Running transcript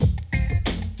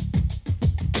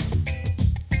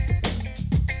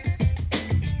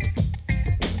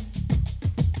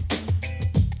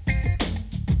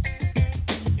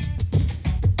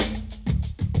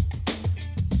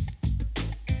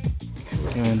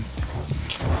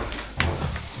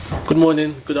Good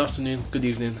morning, good afternoon, good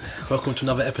evening. Welcome to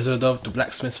another episode of The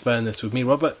Blacksmith's Furnace with me,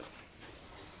 Robert.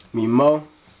 Me, Mo.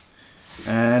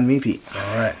 And me, Pete.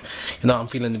 Alright. I'm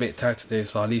feeling a bit tired today,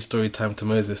 so I'll leave story time to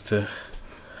Moses to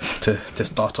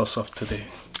start us off today.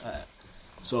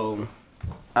 So,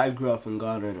 I grew up in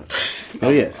Ghana. Oh,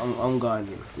 yes. I'm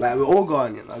Ghanaian. Like, we're all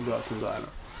Ghanaian. I grew up in Ghana.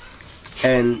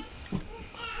 And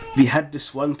we had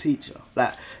this one teacher.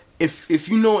 Like, if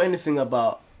you know anything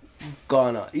about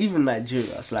Ghana, even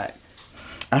Nigeria, it's like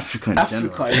Africa in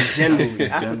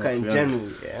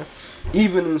general, yeah.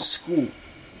 Even in school,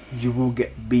 you will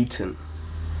get beaten.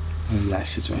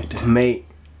 Lashes right there. Mate,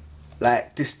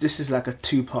 like, this is like a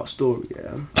 2-part story,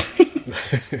 yeah.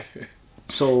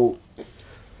 So,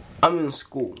 I'm in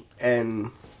school,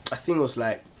 and I think it was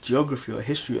like geography or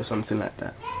history or something like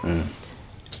that.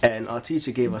 And our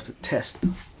teacher gave us a test.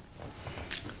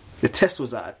 The test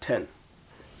was out of 10.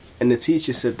 And the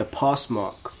teacher said the pass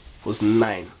mark was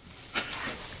 9.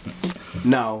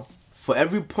 Now, for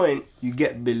every point you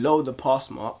get below the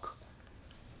pass mark,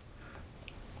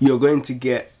 you're going to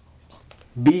get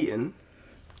beaten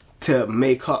to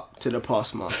make up to the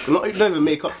pass mark. Not even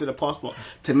make up to the pass mark,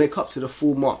 to make up to the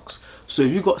full marks. So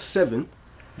if you got 7,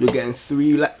 you're getting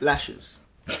 3 lashes.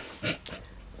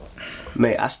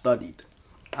 Mate, I studied.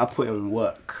 I put in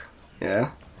work.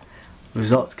 Yeah?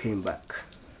 Results came back.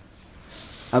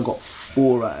 I got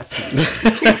 4 out of 10.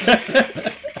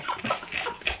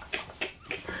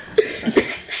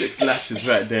 6 lashes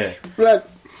right there. Like,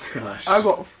 Gosh. I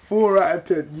got 4 out of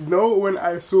 10. You know, when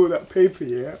I saw that paper,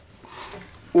 yeah,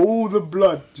 all the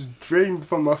blood just drained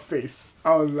from my face.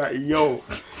 I was like, yo.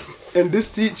 And this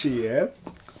teacher, yeah,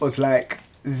 was like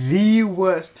the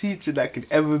worst teacher that could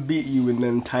ever beat you in the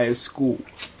entire school.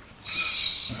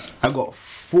 I got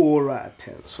 4 out of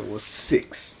 10, so it was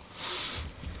 6.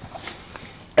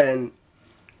 And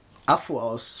I thought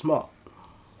I was smart.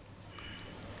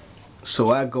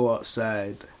 So I go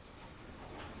outside.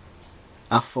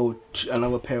 I fold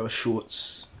another pair of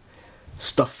shorts,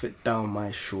 stuff it down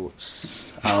my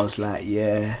shorts. I was like,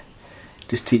 yeah,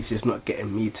 this teacher's not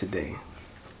getting me today.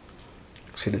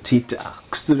 So I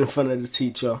stood in front of the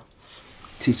teacher.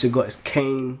 Teacher got his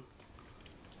cane,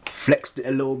 flexed it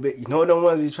a little bit. You know the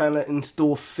ones he's trying to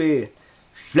instill fear.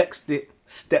 Flexed it,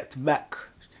 stepped back,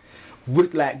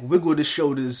 wiggled his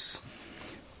shoulders,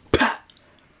 pat.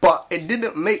 But it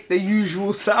didn't make the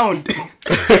usual sound.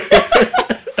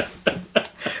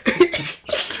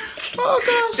 Oh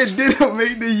gosh! It didn't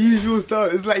make the usual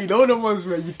sound. It's like, you know the ones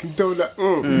where you can tell that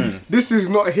this is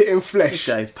not hitting flesh. This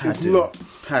guy's padding. It's not.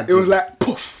 It was like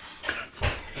poof.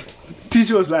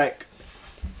 Teacher was like,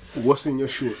 "What's in your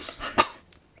shorts?"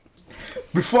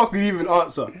 Before I could even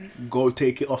answer, go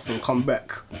take it off and come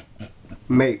back.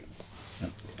 Mate,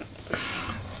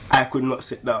 I could not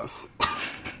sit down.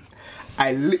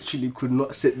 I literally could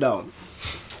not sit down.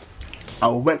 I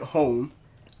went home.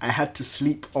 I had to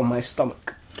sleep on my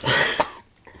stomach.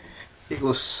 It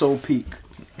was so peak.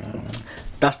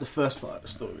 That's the first part of the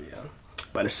story, yeah.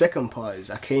 But the second part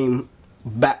is I came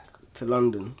back to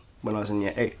London when I was in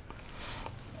year 8.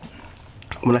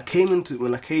 When I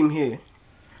came here,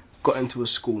 got into a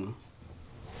school.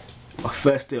 My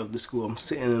first day of the school, I'm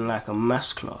sitting in like a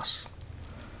maths class,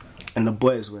 and the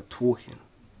boys were talking.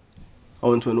 I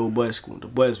went to an all boys school. The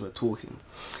boys were talking.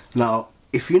 Now,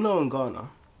 if you know in Ghana,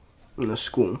 in a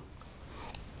school,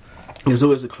 there's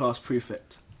always a class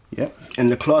prefect. Yep. And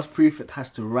the class prefect has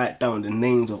to write down the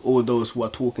names of all those who are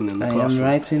talking in the classroom. I am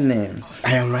writing names.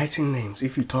 I am writing names.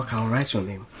 If you talk, I'll write your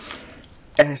name.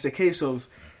 And it's a case of,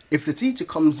 if the teacher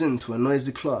comes into a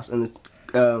noisy class and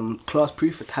the class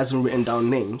prefect hasn't written down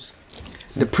names,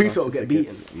 the prefect will get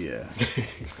beaten. Yeah.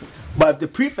 But if the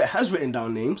prefect has written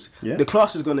down names, the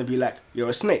class is going to be like, you're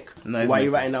a snake. Nice. Why are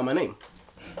you writing down my name?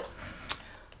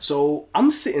 So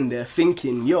I'm sitting there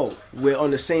thinking, yo, we're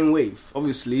on the same wave.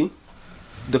 Obviously,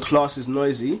 the class is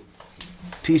noisy.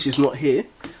 Teacher's not here.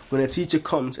 When a teacher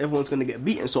comes, everyone's going to get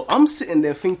beaten. So I'm sitting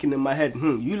there thinking in my head,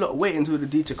 you lot wait until the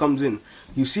teacher comes in.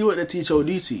 You see what the teacher will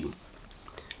do to you.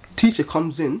 Teacher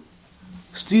comes in.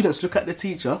 Students look at the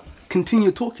teacher,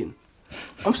 continue talking.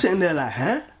 I'm sitting there like,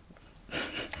 huh?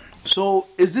 So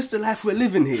is this the life we're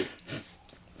living here?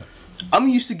 I'm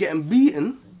used to getting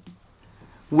beaten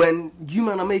when you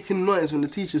man are making noise when the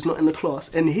teacher's not in the class,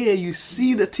 and here you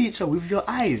see the teacher with your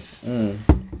eyes, and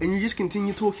you just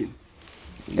continue talking.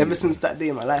 Ever since that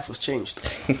day, my life was changed.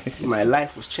 My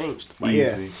life was changed. But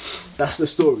yeah, that's the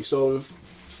story. So,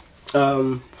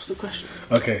 what's the question?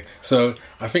 Okay, so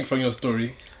I think from your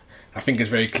story, I think it's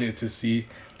very clear to see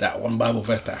that one Bible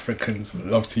verse that African parents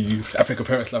love to use.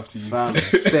 Fam,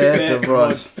 Spare the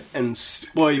rod. and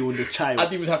spoil the child. I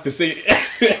didn't even have to say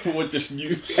it. Everyone just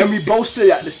knew. And we both say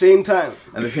it at the same time.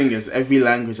 And the thing is, every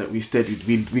language that we studied,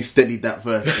 we studied that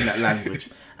verse in that language.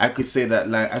 I could say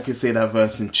that I could say that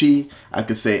verse in Chi, I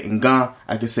could say it in Ga,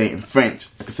 I could say it in French,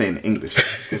 I could say it in English.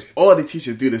 Because all the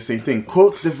teachers do the same thing.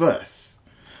 Quote the verse.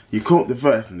 You quote the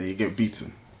verse and then you get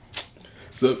beaten.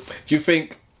 So, do you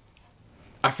think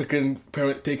African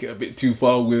parents take it a bit too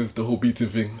far with the whole beating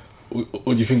thing?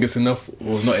 Or do you think it's enough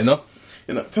or not enough?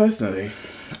 You know, personally,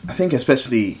 I think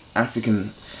especially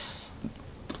African.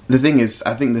 The thing is,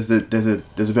 I think there's a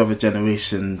bit of a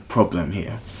generation problem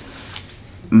here.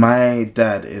 My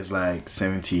dad is like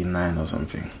 79 or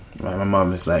something. Right? My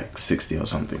mom is like 60 or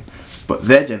something. But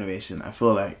their generation, I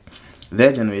feel like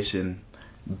their generation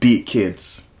beat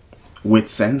kids with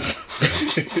sense.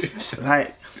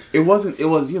 Like, it was,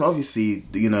 you know, obviously,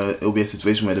 you know, it'll be a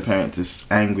situation where the parent is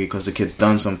angry because the kid's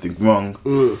done something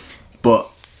wrong. But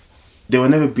they were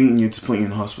never beating you to put you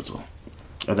in hospital.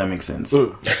 If that makes sense.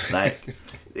 Like,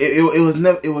 it was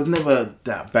never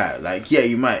that bad. Like, yeah,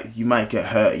 you might get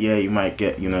hurt. Yeah, you might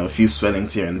get, you know, a few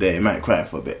swellings here and there. You might cry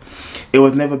for a bit. It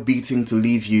was never beating to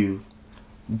leave you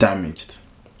damaged,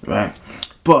 right?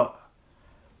 But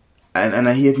and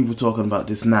I hear people talking about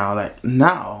this now. Like,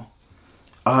 now,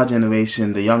 our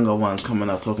generation, the younger ones coming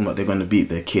out talking about they're going to beat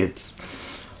their kids.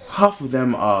 Half of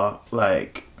them are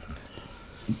like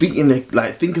thinking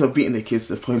of beating their kids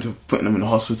to the point of putting them in the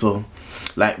hospital.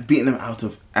 Like, beating them out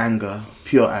of anger,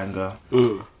 pure anger.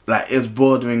 Like, it's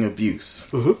bordering abuse.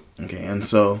 Okay, and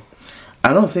so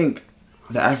I don't think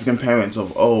the African parents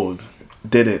of old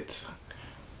did it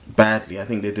badly. I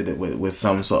think they did it with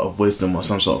some sort of wisdom or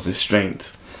some sort of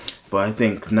restraint. But I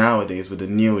think nowadays, with the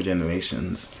newer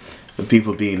generations, with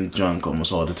people being drunk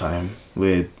almost all the time,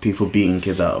 with people beating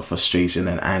kids out of frustration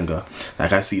and anger,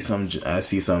 like I see some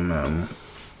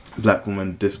black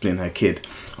woman discipline her kid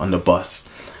on the bus.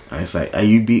 And it's like, are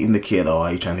you beating the kid or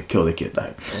are you trying to kill the kid?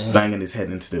 Like, banging his head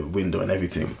into the window and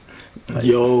everything. Like,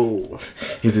 Yo.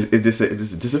 Is this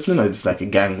a discipline or is this like a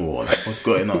gang war? Like, what's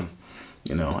going on?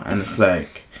 You know, and it's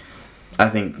like, I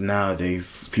think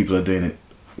nowadays people are doing it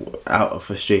out of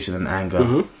frustration and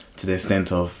anger to the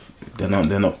extent of they're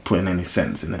not putting any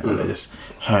sense in it. And they're just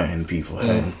hurting people,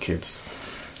 hurting kids,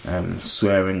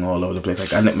 swearing all over the place.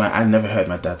 Like, I never heard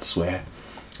my dad swear.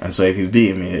 And so if he's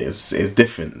beating me, it's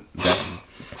different than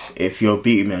if you're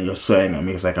beating me and you're swearing at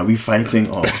me. It's like, are we fighting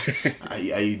or are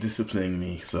you disciplining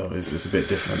me? So it's a bit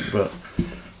different. But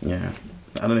yeah,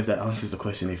 I don't know if that answers the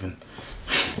question even.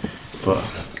 But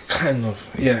kind of,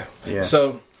 yeah.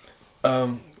 So,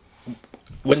 as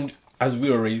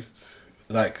we were raised,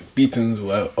 like, beatings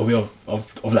were a way of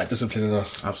like disciplining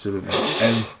us. absolutely.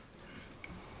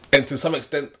 And to some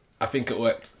extent, I think it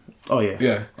worked. Oh yeah.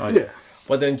 Yeah. Oh, yeah.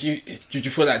 But then, do you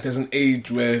feel like there's an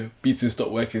age where beatings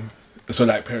stop working? So,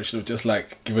 like, parents should have just,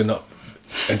 like, given up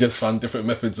and just found different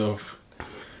methods of...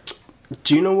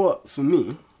 Do you know what? For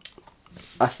me,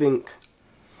 I think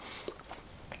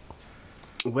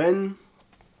when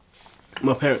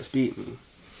my parents beat me,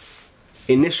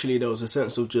 initially there was a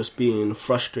sense of just being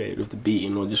frustrated with the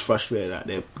beating or just frustrated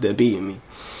that they're beating me.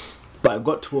 But I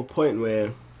got to a point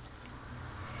where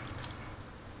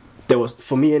there was,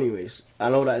 for me anyways, I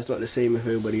know that it's not the same with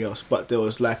everybody else, but there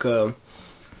was like a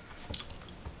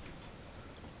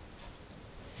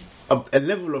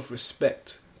level of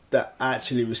respect that I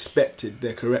actually respected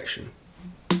their correction.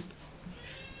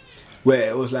 Where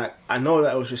it was like, I know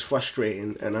that it was just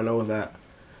frustrating, and I know that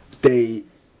I'm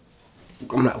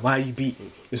like, why are you beating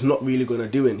me? It's not really going to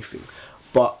do anything.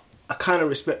 But I kind of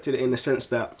respected it in the sense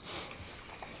that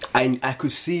I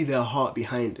could see their heart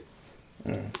behind it.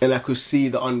 And I could see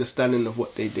the understanding of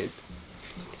what they did.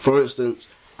 For instance,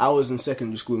 I was in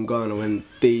secondary school in Ghana when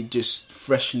they just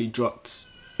freshly dropped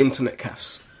internet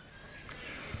cafes.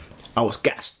 I was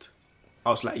gassed. I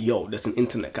was like, yo, there's an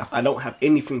internet cafe. I don't have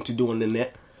anything to do on the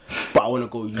net, but I want to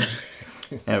go use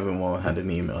it. Everyone had an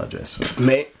email address.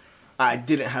 Mate, I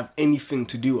didn't have anything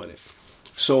to do on it.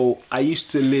 So I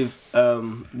used to live,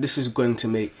 this is going to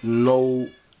make no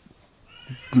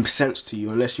sense to you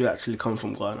unless you actually come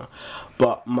from Ghana.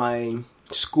 But my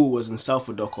school was in South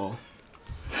Odoko.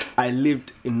 I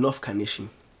lived in North Kanishi.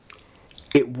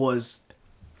 It was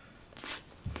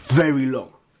very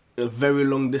long. A very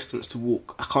long distance to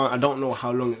walk. I don't know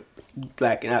how long,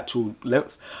 like in actual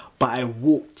length, but I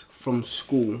walked from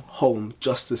school home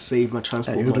just to save my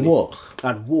transport money. You'd walk?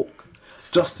 I'd walk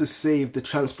just to save the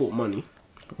transport money.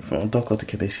 From Doko to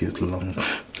Kadeshi is long.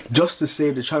 Just to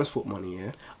save the transport money,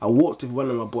 yeah. I walked with one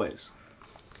of my boys.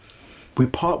 We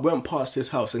went past his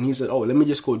house and he said, oh, let me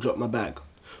just go drop my bag.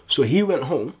 So he went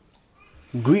home,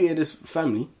 greeted his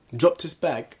family, dropped his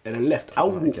bag, and then left. I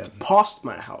walked past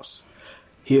my house.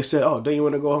 He said, "Oh, don't you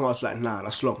want to go home?" I was like, "Nah,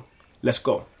 that's long. Let's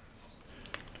go."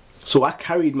 So I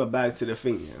carried my bag to the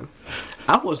thing. Yeah,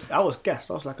 I was gassed.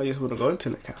 I was like, I just want to go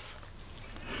internet cafe.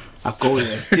 I go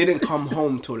there. Didn't come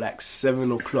home till like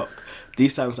 7 o'clock.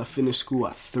 These times I finished school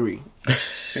at 3.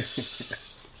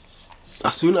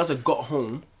 As soon as I got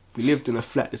home, we lived in a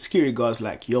flat. The security guard's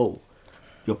like, "Yo,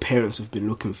 your parents have been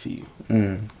looking for you."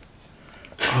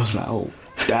 I was like, "Oh,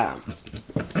 damn."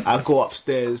 I go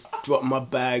upstairs, drop my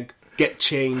bag, get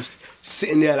changed,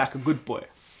 sitting there like a good boy.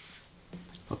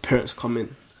 My parents come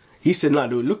in. He said, "No,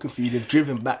 they were looking for you. They've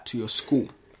driven back to your school."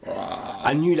 Wow.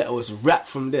 I knew that it was a rap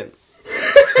from then.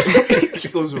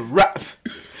 It was a rap.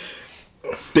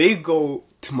 They go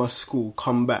to my school,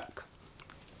 come back.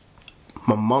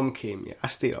 My mum came here. I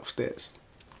stayed upstairs.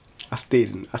 I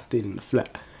stayed in the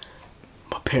flat.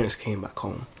 My parents came back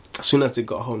home. As soon as they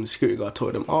got home, the security guard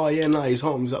told them, "Oh yeah, nah, he's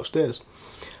home. He's upstairs."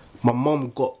 My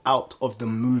mum got out of the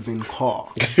moving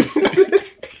car.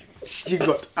 She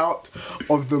got out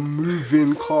of the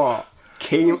moving car,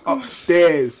 came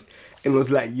upstairs, and was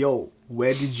like, "Yo,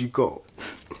 where did you go?"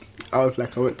 I was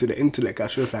like, "I went to the internet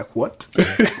cafe." She was like, "What?"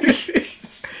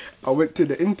 I went to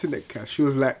the internet cafe. She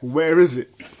was like, "Where is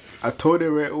it?" I told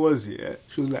her where it was, yeah.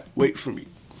 She was like, "Wait for me."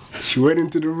 She went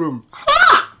into the room.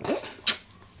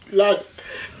 Like,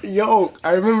 yo,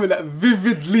 I remember that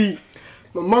vividly.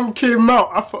 My mum came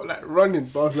out. I felt like running,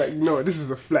 but I was like, you know what, this is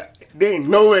a flat. There ain't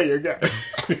no way you're getting.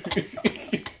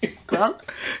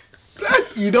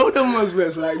 You know them ones where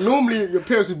it's like, normally your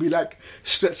parents would be like,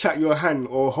 stretch out your hand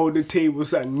or hold the table.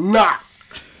 It's like, nah.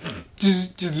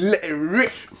 Just let it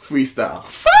rip. Freestyle.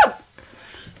 Fuck!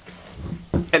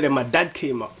 And then my dad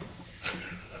came up.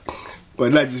 My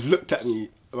dad just looked at me.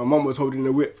 My mum was holding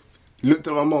the whip. He looked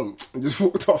at my mum and just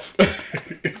walked off.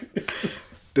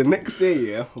 The next day,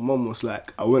 yeah, my mum was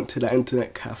like, "I went to that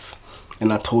internet cafe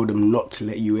and I told them not to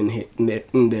let you in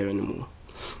there anymore."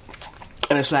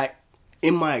 And it's like,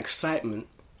 in my excitement,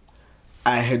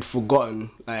 I had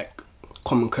forgotten like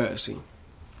common courtesy.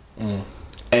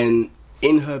 And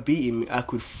in her beating me, I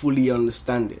could fully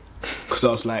understand it, because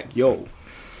I was like, yo,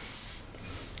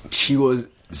 she was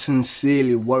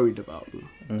sincerely worried about me.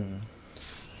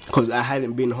 Because I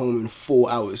hadn't been home in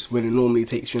 4 hours when it normally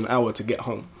takes you an hour to get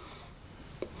home.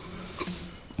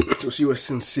 So she was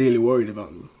sincerely worried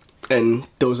about me. And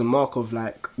there was a mark of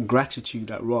like gratitude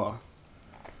that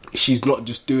she's not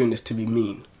just doing this to be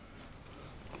mean,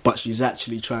 but she's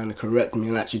actually trying to correct me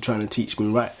and actually trying to teach me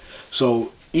right.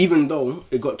 So even though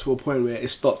it got to a point where it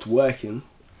stopped working,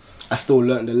 I still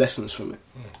learned the lessons from it.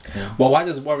 Well, why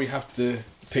does worry have to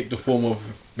take the form of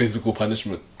physical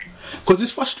punishment? Because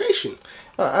it's frustration.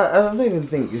 I don't even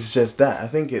think it's just that. I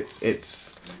think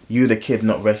it's you, the kid,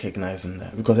 not recognizing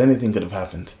that, because anything could have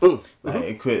happened. Like,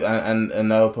 it could,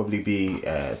 and that would probably be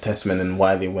a testament in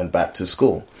why they went back to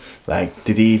school. Like,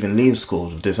 did he even leave school?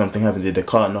 Did something happen? Did the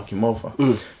car knock him over?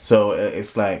 So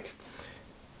it's like,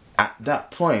 at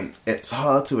that point, it's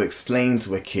hard to explain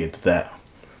to a kid that,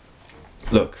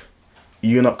 look,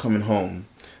 you not coming home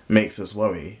makes us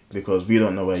worry because we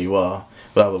don't know where you are,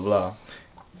 blah blah blah.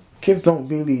 Kids don't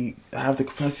really have the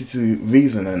capacity to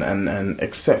reason and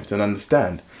accept and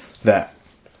understand that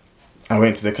I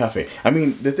went to the cafe. I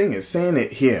mean, the thing is, saying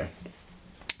it here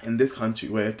in this country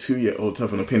where a 2-year-olds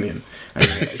have an opinion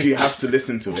and you have to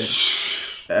listen to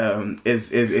it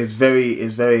is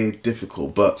very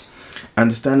difficult. But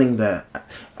understanding that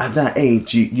at that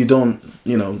age, you don't,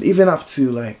 even up to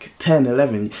like 10,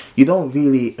 11, you don't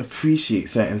really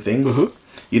appreciate certain things.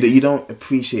 You don't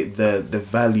appreciate the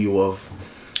value of,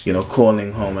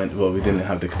 calling home, and well, we didn't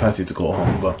have the capacity to go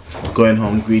home, but going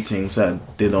home, greeting, so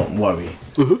that they don't worry.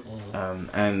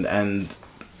 And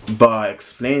by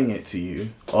explaining it to you,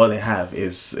 all they have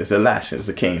is a lash, it's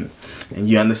a cane, and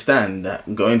you understand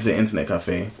that going to the internet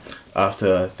cafe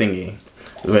after thingy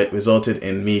resulted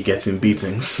in me getting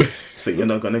beatings, so you're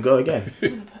not gonna go again.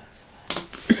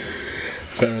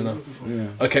 Fair enough. Yeah.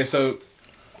 Okay, so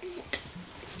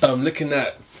looking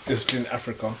at discipline in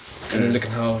Africa, and then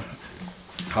looking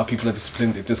how people are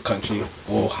disciplined in this country,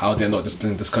 or how they're not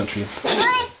disciplined in this country. Do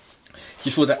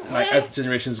you feel that, like, as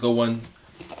generations go on,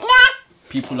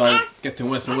 people are getting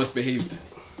worse and worse behaved?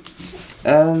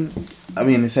 I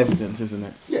mean, it's evident, isn't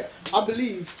it? Yeah, I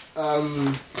believe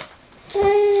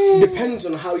depends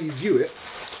on how you view it,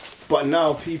 but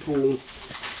now people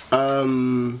are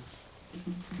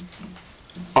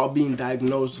being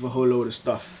diagnosed with a whole load of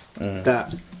stuff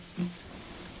that,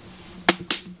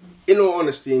 in all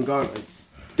honesty, in Ghana,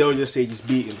 they'll just say, just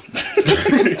beat him.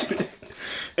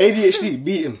 ADHD,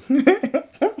 beat him.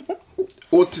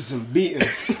 Autism, beaten.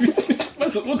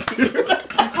 What's autism? You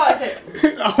can't say.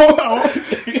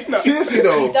 Seriously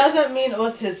though. It doesn't mean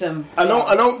autism. I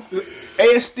don't.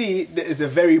 ASD is a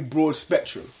very broad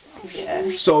spectrum.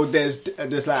 Yeah. So there's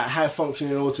like high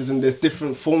functioning autism. There's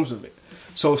different forms of it.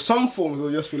 So some forms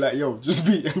will just be like, yo, just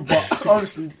beat him. But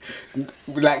honestly,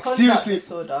 like Conduct seriously,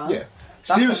 disorder. yeah,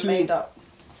 That's seriously, a made up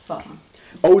something.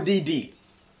 ODD,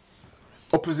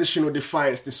 oppositional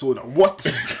defiance disorder. What?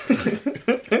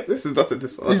 This is not a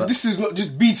disorder. This is not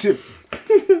just beat him.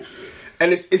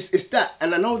 And it's that.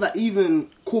 And I know that even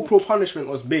corporal punishment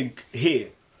was big here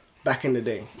back in the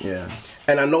day. Yeah.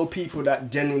 And I know people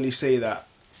that genuinely say that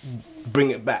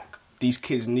bring it back. These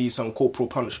kids need some corporal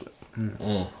punishment.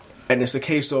 Mm. And it's a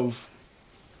case of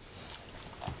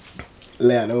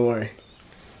Leah, don't worry.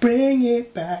 Bring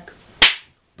it back.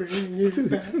 Bring it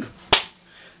back.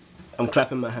 I'm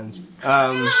clapping my hands.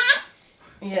 Yeah,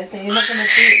 so you're not gonna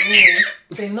beat me.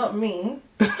 Say not me.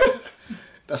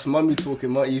 That's mummy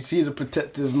talking. You see the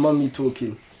protective mummy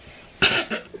talking.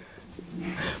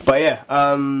 But yeah,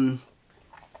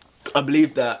 I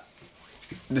believe that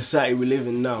the society we live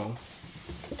in now,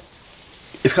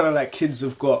 it's kind of like kids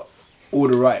have got all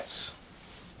the rights.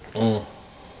 Mm.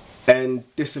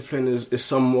 And discipline is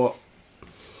somewhat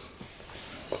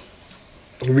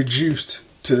reduced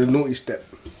to the naughty step,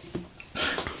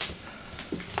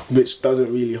 which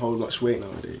doesn't really hold much weight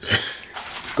nowadays.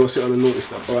 Go sit on the naughty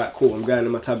step. Alright, cool, I'm going to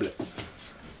my tablet.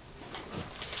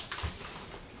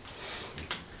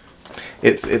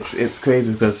 It's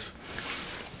crazy because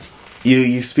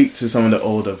you speak to some of the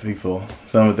older people,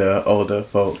 some of the older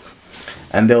folk,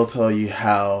 and they'll tell you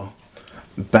how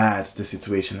bad the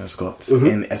situation has got,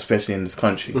 especially in this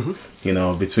country. You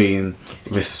know, between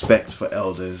respect for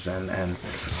elders and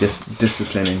just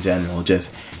discipline in general,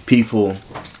 just people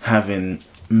having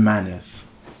manners.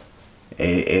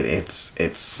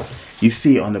 It's you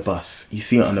see it on the bus. You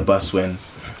see it on the bus when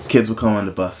kids will come on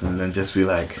the bus and then just be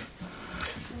like,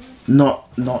 not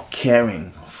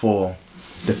caring for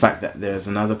the fact that there's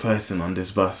another person on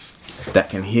this bus that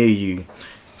can hear you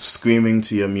screaming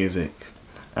to your music,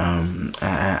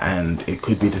 and it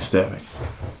could be disturbing,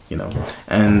 you know.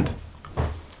 And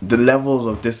the levels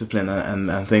of discipline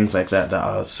and things like that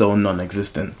are so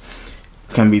non-existent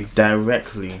can be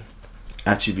directly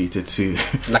attributed to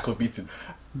Lack of beating.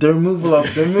 the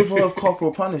removal of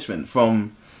corporal punishment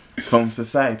from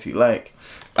society. Like,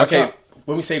 Okay,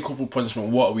 when we say corporal punishment,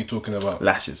 what are we talking about?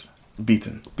 lashes,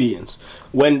 beaten. Beatings.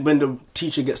 When the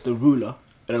teacher gets the ruler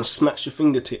and then smacks your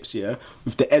fingertips, yeah,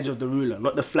 with the edge of the ruler,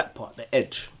 not the flat part, the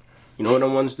edge. You know the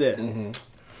ones there?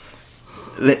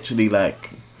 Literally, like,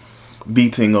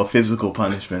 beating or physical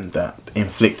punishment that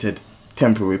inflicted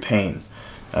temporary pain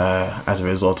as a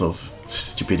result of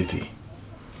stupidity.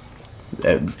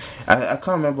 I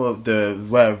can't remember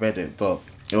where I read it, but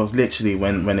it was literally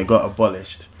when it got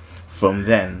abolished. From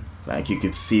then, like, you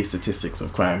could see statistics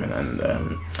of crime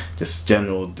and just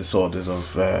general disorders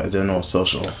of general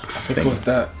social. I think it was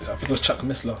Chuck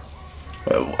Missler.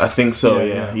 I think so.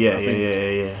 Yeah, Yeah.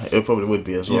 It probably would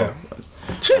be as well.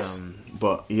 Yeah.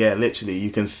 But yeah, literally,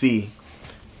 you can see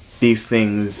these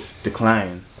things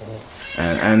decline.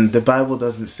 And the Bible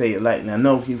doesn't say it lightly. I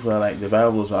know people are like, the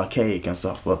Bible's archaic and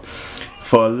stuff, but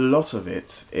for a lot of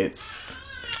it, it's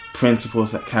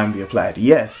principles that can be applied.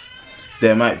 Yes,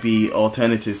 there might be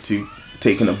alternatives to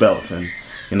taking a belt and,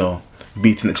 you know,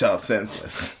 beating a child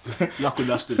senseless. Knuckle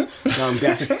dusters. No, I'm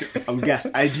gassed.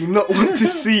 I do not want to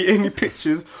see any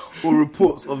pictures or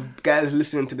reports of guys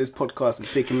listening to this podcast and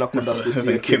taking knuckle dusters to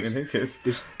their kids.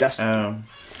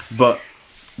 But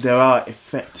there are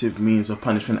effective means of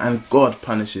punishment, and God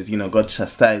punishes. You know, God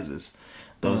chastises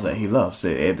those that He loves.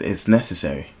 It's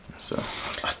necessary. So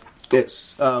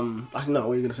it's I don't know.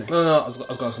 What are you gonna say? No. I was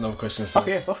going to ask another question. So.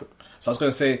 Okay, go for it. So I was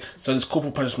going to say, so there's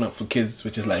corporal punishment for kids,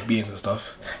 which is like beatings and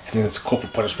stuff, and then there's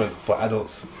corporal punishment for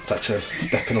adults, such as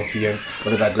death penalty and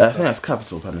what that good I stuff. think that's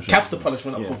capital punishment. Capital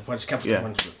punishment, not Yeah. corporal punishment. Capital Yeah.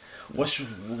 punishment.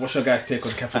 What's your guys' take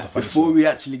on capital punishment? Before we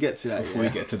actually get to that, we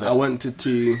get to that, I wanted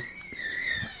to.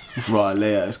 Right,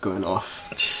 Leia is going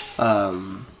off.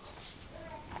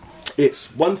 It's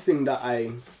one thing that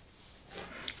I.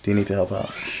 Do you need to help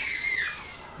out?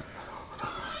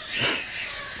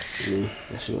 Yeah,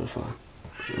 she was fine.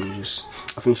 I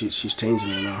think she's changing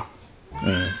it now.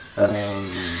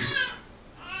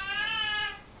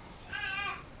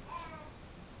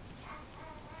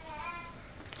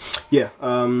 Yeah.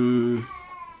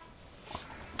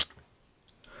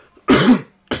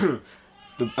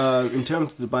 In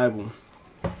terms of the Bible,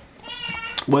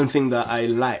 one thing that I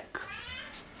like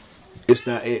is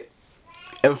that it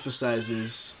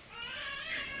emphasizes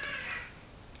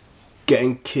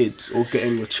getting kids or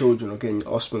getting your children or getting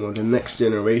your offspring or the next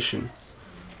generation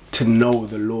to know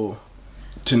the law,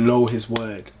 to know His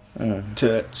word,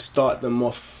 to start them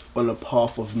off on a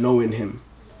path of knowing Him.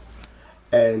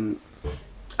 And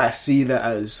I see that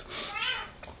as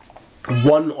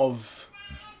one of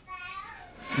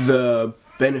the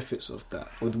benefits of that,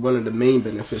 with one of the main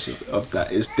benefits of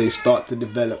that, is they start to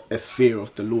develop a fear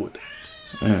of the Lord.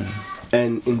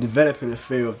 And in developing a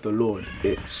fear of the Lord,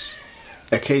 it's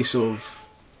a case of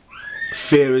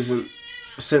fear isn't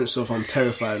a sense of I'm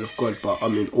terrified of God, but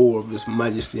I'm in awe of His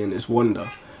majesty and His wonder.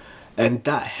 And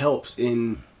that helps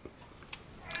in,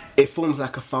 it forms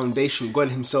like a foundation. God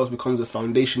Himself becomes a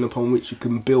foundation upon which you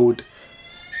can build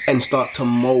and start to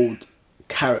mold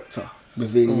character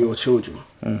within your children.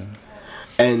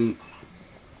 And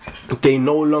they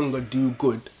no longer do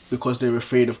good because they're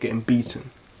afraid of getting beaten,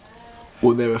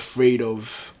 or they're afraid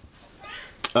of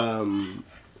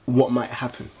what might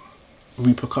happen,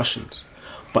 repercussions.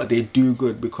 But they do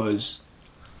good because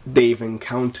they've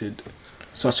encountered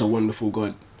such a wonderful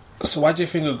God. So why do you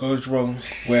think it goes wrong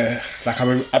where, like,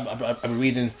 I'm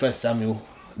reading First Samuel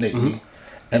lately,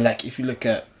 and like if you look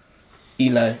at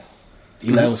Eli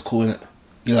was cool,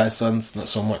 Eli's sons not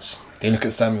so much. Then look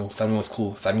at Samuel was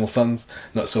cool, Samuel's sons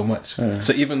not so much.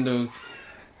 So even though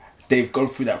they've gone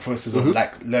through that process of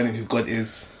like learning who God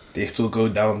is, they still go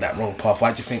down that wrong path.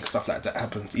 Why do you think stuff like that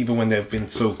happens, even when they've been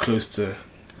so close to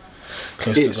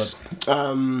God?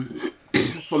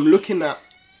 From looking at,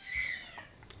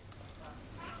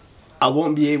 I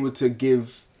won't be able to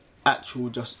give actual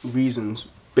just reasons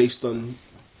based on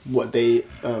what they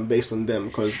based on them,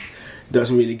 because it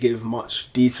doesn't really give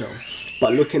much detail.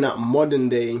 But looking at modern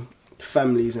day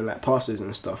families and like pastors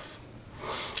and stuff,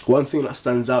 one thing that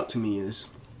stands out to me is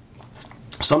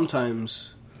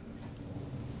sometimes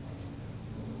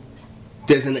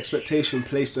there's an expectation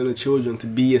placed on the children to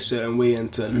be a certain way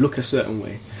and to look a certain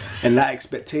way, and that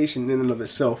expectation in and of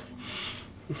itself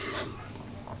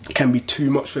can be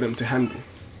too much for them to handle,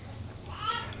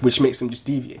 which makes them just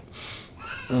deviate.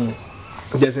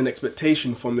 There's an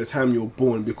expectation from the time you're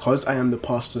born, because I am the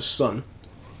pastor's son,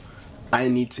 I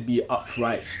need to be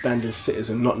upright, standing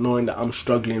citizen, not knowing that I'm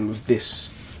struggling with this,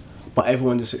 but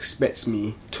everyone just expects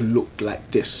me to look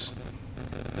like this,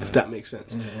 if that makes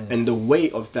sense. And the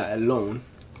weight of that alone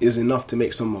is enough to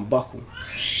make someone buckle.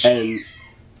 And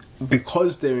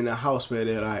because they're in a house where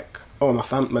they're like, oh,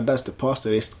 my dad's the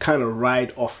pastor, they kind of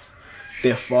ride off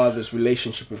their father's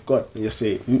relationship with God and just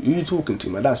say, who you talking to?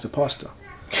 My dad's the pastor.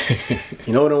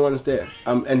 You know, the ones there.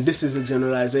 And this is a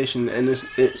generalization, and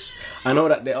it's I know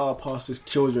that there are pastors'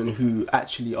 children who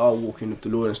actually are walking with the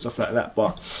Lord and stuff like that,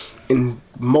 but in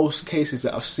most cases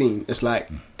that I've seen, it's like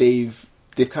they've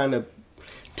kind of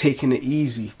taken it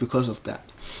easy because of that,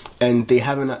 and they've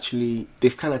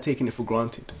kind of taken it for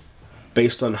granted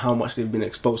based on how much they've been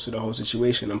exposed to the whole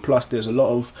situation. And plus there's a lot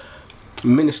of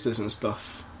ministers and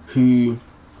stuff who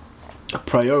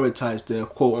prioritize their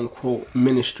quote-unquote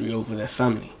ministry over their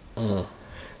family.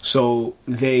 So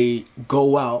they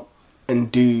go out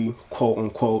and do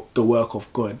quote-unquote the work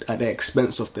of God at the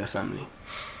expense of their family,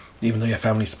 even though your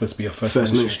family's supposed to be your first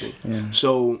ministry.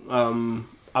 So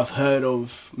I've heard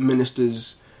of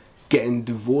ministers getting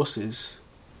divorces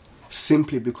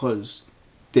simply because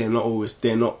they're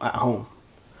not at home.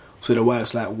 So the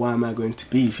wife's like, why am I going to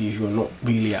be with you if you're not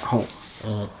really at home?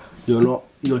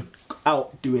 You're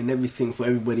out doing everything for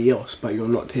everybody else, but you're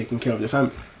not taking care of the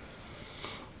family.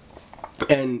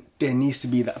 And there needs to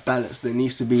be that balance. There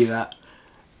needs to be that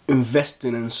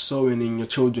investing and sowing in your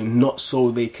children, not so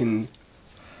they can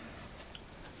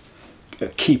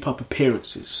keep up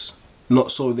appearances,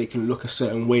 not so they can look a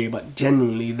certain way, but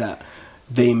genuinely that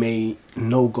they may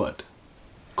know God.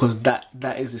 Because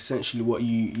that is essentially what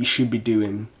you should be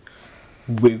doing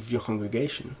with your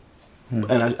congregation.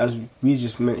 And as we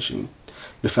just mentioned,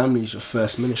 your family is your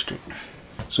first ministry.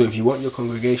 So if you want your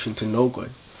congregation to know God,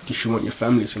 you should want your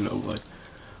family to know God.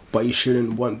 But you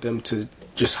shouldn't want them to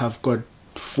just have God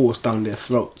forced down their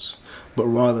throats, but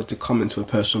rather to come into a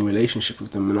personal relationship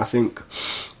with them. And I think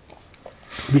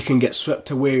we can get swept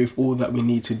away with all that we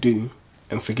need to do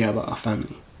and forget about our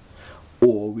family.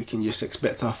 Or we can just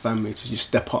expect our family to just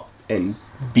step up and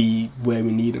be where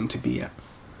we need them to be at.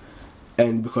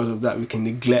 And because of that, we can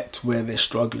neglect where they're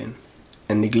struggling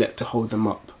and neglect to hold them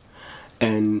up.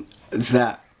 And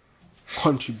that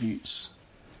contributes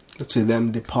to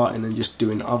them departing and just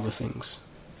doing other things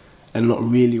and not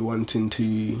really wanting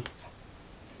to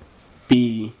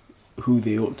be who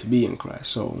they ought to be in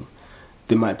Christ. So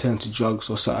they might turn to drugs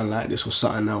or something like this or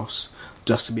something else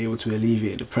just to be able to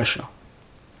alleviate the pressure.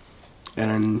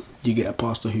 And you get a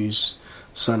pastor whose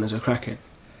son is a crackhead,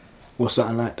 or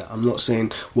something like that. I'm not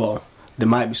saying, well, there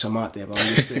might be some out there, but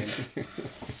I'm just saying,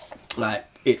 like,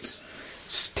 it's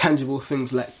tangible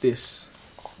things like this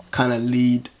kind of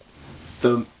lead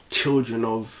the children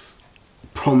of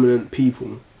prominent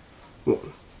people,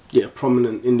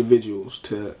 prominent individuals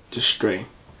to stray.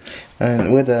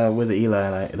 And with Eli,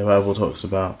 like the Bible talks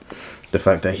about the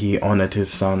fact that he honoured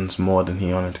his sons more than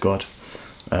he honoured God,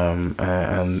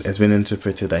 and it's been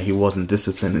interpreted that he wasn't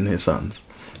disciplining his sons,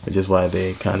 which is why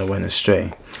they kind of went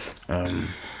astray.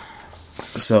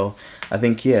 So I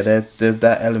think there's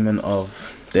that element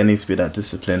of there needs to be that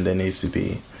discipline. There needs to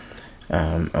be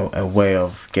a way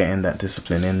of getting that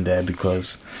discipline in there,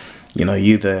 because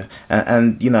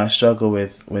I struggle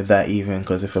with that, even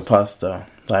because if a pastor,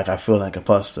 like, I feel like a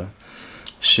pastor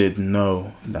should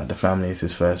know that the family is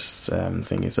his first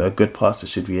thing. So a good pastor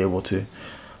should be able to,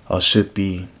 or should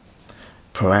be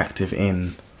proactive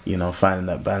in, finding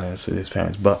that balance with his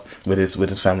parents, but with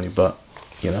his family. But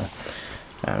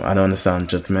I don't want to sound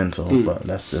judgmental, but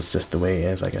that's just the way it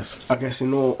is, I guess. I guess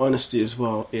in all honesty as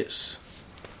well,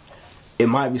 it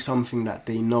might be something that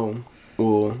they know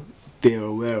or they're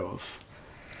aware of,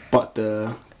 but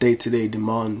the day-to-day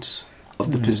demands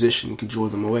of the position could draw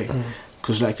them away.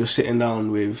 Because like, you're sitting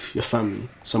down with your family,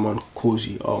 someone calls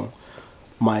you, oh,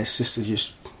 my sister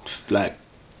just like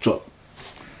dropped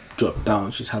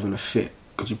down, she's having a fit,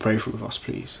 could you pray for us,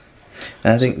 please?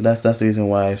 And I think that's the reason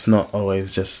why it's not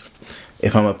always just,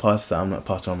 if I'm a pastor, I'm not a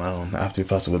pastor on my own. I have to be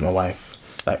pastor with my wife.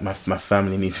 Like, my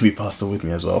family needs to be pastor with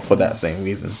me as well, for that same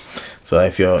reason. So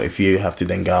if you have to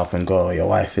then get up and go, your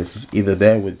wife is either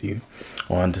there with you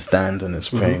or understands and is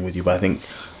praying with you. But I think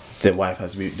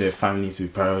the family needs to be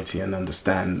priority and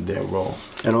understand their role.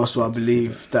 And also, I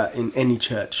believe that in any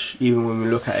church, even when we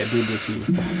look at it biblically,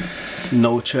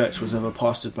 no church was ever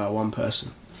pastored by one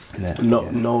person.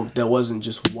 No, there wasn't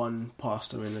just one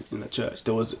pastor in the church.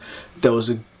 There was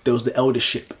the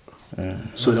eldership.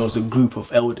 So there was a group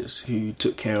of elders who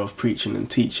took care of preaching and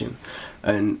teaching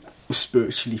and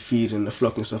spiritually feeding the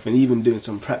flock and stuff, and even doing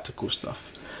some practical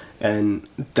stuff. And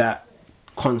that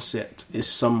concept is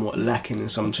somewhat lacking in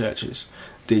some churches.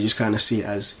 They just kind of see it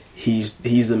as he's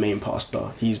the main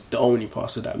pastor, he's the only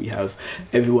pastor that we have.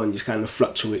 Everyone just kind of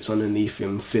fluctuates underneath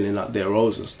him, filling out their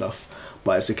roles and stuff.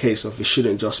 But it's a case of, it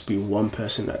shouldn't just be one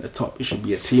person at the top. It should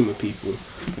be a team of people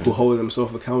who hold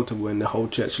themselves accountable, and the whole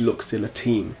church looks till a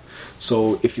team.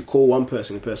 So if you call one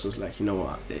person, the person's like, you know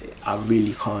what, I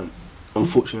really can't.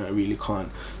 Unfortunately, I really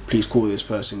can't. Please call this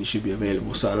person. You should be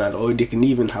available. Something like that. Or they can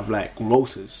even have like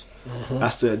rotors.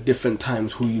 That's the different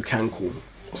times who you can call.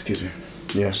 Excuse me.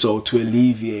 Yeah. So to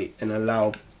alleviate and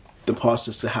allow the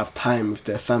pastors to have time with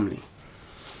their family,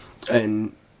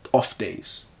 and off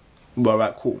days. Well,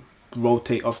 right, cool.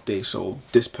 Rotate off days, so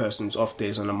this person's off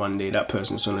days on a Monday, that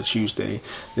person's on a Tuesday,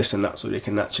 this and that, so they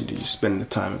can actually spend the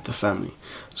time with the family.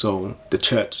 So the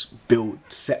church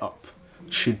setup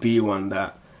should be one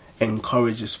that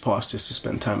encourages pastors to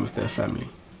spend time with their family,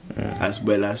 as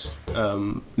well as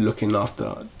looking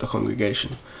after the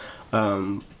congregation.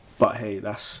 But hey,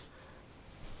 that's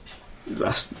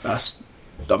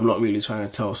I'm not really trying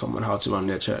to tell someone how to run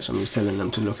their church. I'm just telling them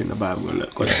to look in the Bible and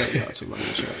let God tell you how to run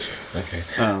your church. Okay.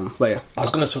 But yeah, I was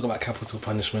going to talk about capital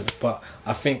punishment, but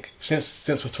I think since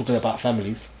we're talking about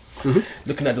families,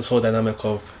 looking at this whole dynamic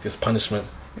of this punishment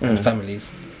and families,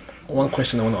 one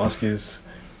question I want to ask is,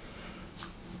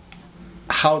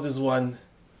 how does one,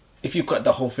 if you've got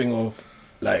the whole thing of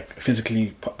like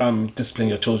physically disciplining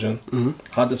your children,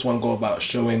 how does one go about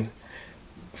showing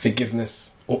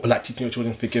forgiveness, or like teaching your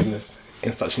children forgiveness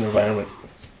in such an environment?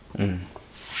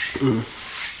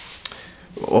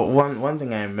 One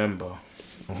thing I remember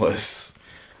was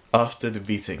after the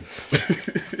beating.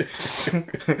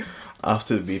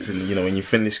 After the beating, when you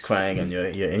finish crying and you're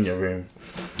in your room,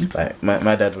 like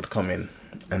my dad would come in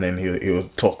and then he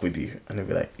would talk with you and he'd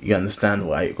be like, you understand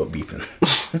why you got beaten?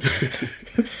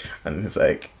 And it's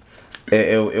like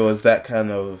it was that kind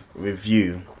of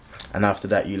review, and after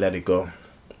that you let it go.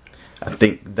 I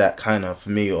think that kind of, for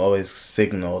me, always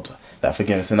signaled that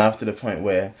forgiveness. And after the point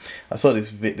where I saw this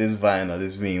vine or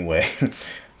this meme where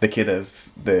the kid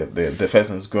the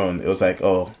person's grown, it was like,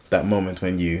 oh, that moment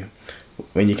when you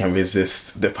can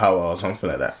resist the power or something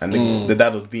like that. And the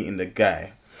dad was beating the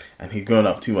guy, and he'd grown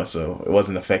up too much, so it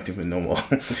wasn't effective no more.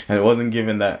 And it wasn't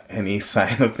giving that any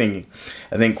sign of thinking.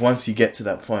 I think once you get to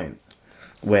that point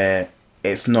where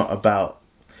it's not about,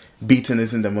 beating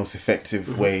isn't the most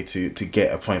effective way to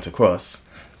get a point across,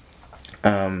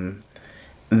 then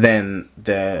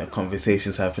the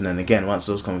conversations happen, and again, once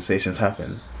those conversations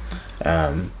happen,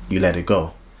 you let it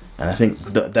go. And I think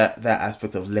that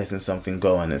aspect of letting something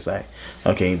go, and it's like,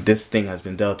 okay, this thing has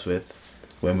been dealt with,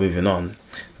 we're moving on,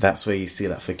 that's where you see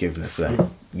that forgiveness, like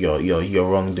your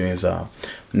wrongdoings are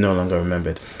no longer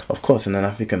remembered. Of course, in an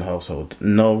African household,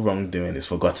 no wrongdoing is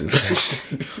forgotten.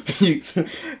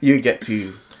 you get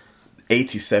to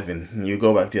 87, you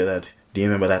go back to your dad. Do you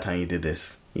remember that time you did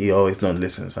this? You always don't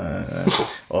listen,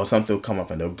 or something will come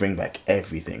up and they'll bring back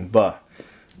everything. But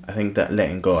I think that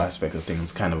letting go aspect of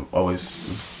things kind of always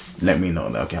let me know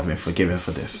that, okay, I've been forgiven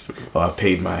for this, or I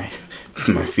paid my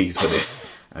fees for this,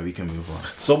 and we can move on.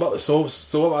 So what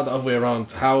about the other way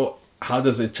around? How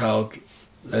does a child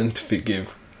learn to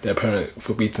forgive their parent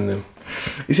for beating them?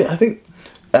 You see, I think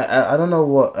I don't know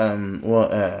what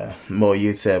more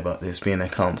you'd say about this being a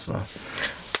counsellor.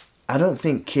 I don't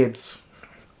think kids.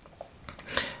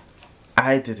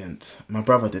 I didn't. My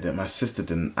brother didn't. My sister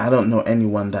didn't. I don't know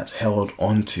anyone that's held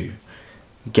on to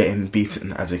getting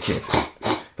beaten as a kid.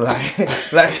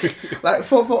 Like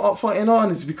for in all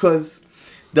honesty, because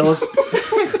there was.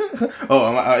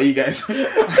 Oh, are you guys?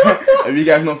 Have you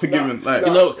guys not forgiven? Like,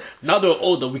 you know, now they're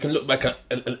older, we can look back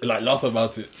and like laugh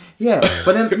about it. Yeah,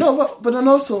 but then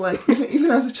also, like, even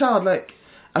as a child, like,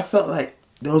 I felt like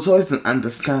there was always an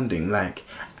understanding. Like,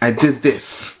 I did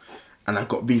this and I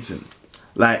got beaten.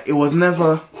 Like, it was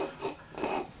never.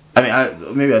 I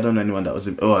mean, maybe I don't know anyone that was.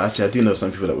 Oh, actually, I do know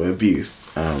some people that were abused.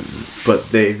 But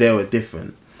they were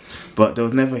different. But there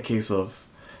was never a case of,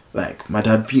 like, my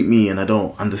dad beat me and I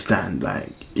don't understand. Like,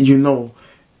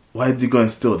 why did you go and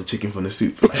steal the chicken from the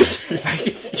soup?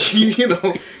 Like,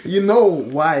 you know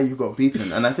why you got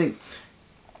beaten. And I think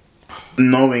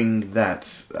knowing that,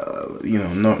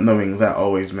 knowing that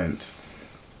always meant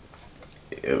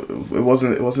it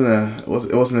wasn't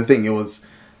a thing. It was,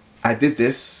 I did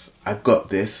this, I got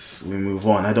this, we move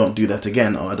on. I don't do that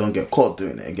again, or I don't get caught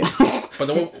doing it again. But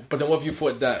then what if you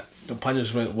thought that the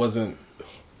punishment was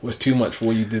too much for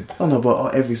what you did? Oh no,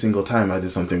 but every single time I did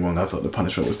something wrong, I thought the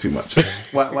punishment was too much.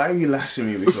 Why are you lashing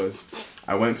me because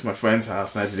I went to my friend's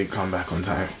house and I didn't come back on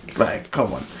time? Like,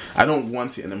 come on. I don't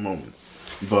want it in the moment.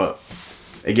 But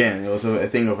again, it was a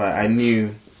thing of I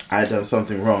knew I had done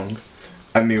something wrong.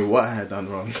 I knew what I had done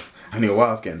wrong. I knew why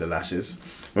I was getting the lashes.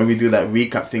 When we do that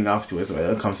recap thing afterwards, where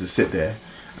it comes to sit there,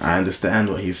 I understand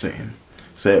what he's saying.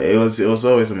 So it was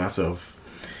always a matter of,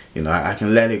 I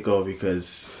can let it go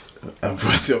because I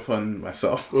brought it upon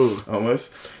myself,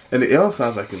 almost. And it all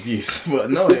sounds like abuse, but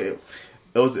no, it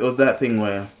was that thing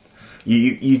where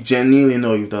you genuinely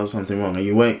know you've done something wrong, and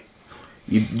you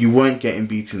weren't getting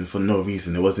beaten for no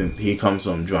reason. It wasn't he comes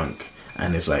home drunk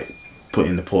and it's like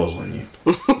putting the paws on you.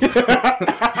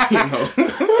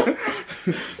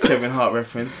 Kevin Hart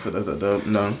reference for those that don't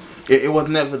know. It was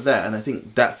never that, and I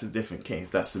think that's a different case.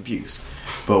 That's abuse.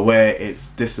 But where it's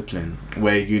discipline,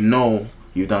 where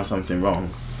you've done something wrong,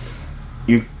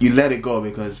 you let it go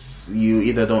because you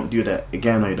either don't do that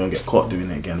again or you don't get caught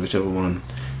doing it again, whichever one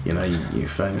you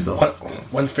find yourself.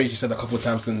 One phrase you said a couple of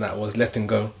times in that was letting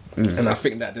go, and I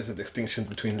think that there's a distinction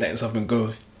between letting something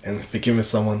go and forgiving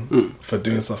someone for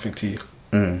doing something to you.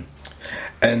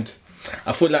 And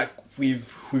I feel like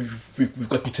we've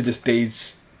gotten to this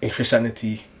stage in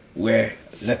Christianity where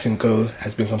letting go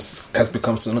has become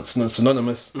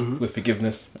synonymous with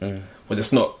forgiveness, but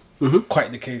it's not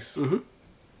quite the case.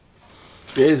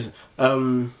 It is.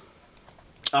 I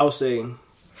was saying,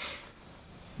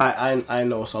 I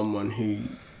know someone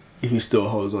who still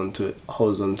holds on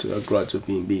to a grudge of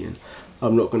being beaten.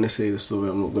 I'm not going to say the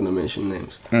story. I'm not going to mention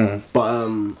names.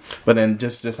 But then,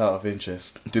 just out of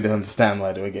interest, do they understand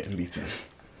why they were getting beaten?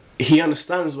 He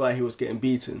understands why he was getting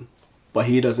beaten, but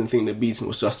he doesn't think the beating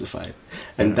was justified,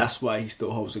 and that's why he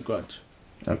still holds a grudge.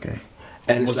 Okay.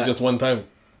 And was it just one time?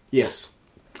 Yes.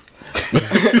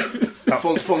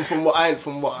 from what I've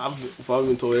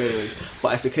been told, anyways.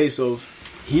 But it's a case of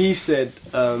he said,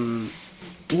 when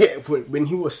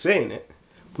he was saying it,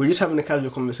 we were just having a casual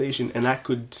conversation, and I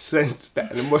could sense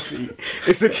that animosity.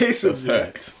 It's a case of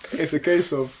It's a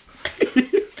case of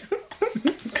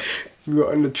we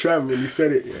were on the tram when he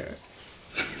said it. Yeah,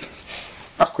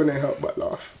 I couldn't help but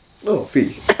laugh. Oh,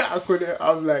 fee. I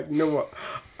was like, you know what?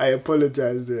 I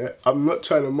apologize. I'm not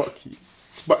trying to mock you,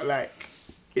 but like,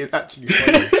 it's actually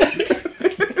funny.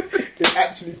 It's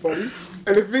actually funny.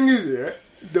 And the thing is,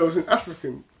 there was an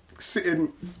African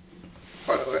sitting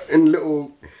in a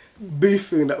little booth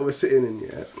thing that we're sitting in.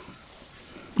 Yeah,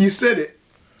 you said it.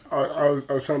 I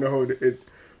was trying to hold it in.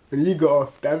 When you got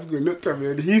off, the African looked at me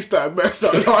and he started bursting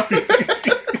out laughing.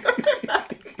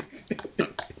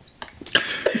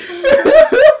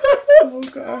 Oh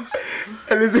gosh.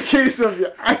 And it's a case of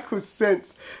I could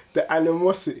sense the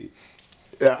animosity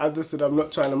Yeah, I just said I'm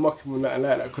not trying to mock him or nothing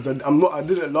like that, because I'm not. I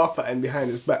didn't laugh at him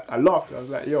behind his back. I laughed. I was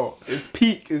like, "Yo, it's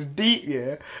peak, it's deep,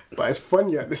 yeah, but it's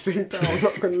funny at the same time. I'm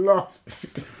not gonna laugh."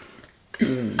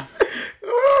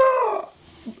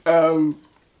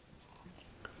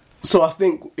 So I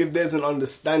think if there's an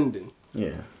understanding,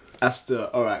 as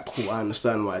to, all right, cool, I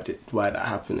understand why that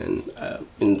happened, and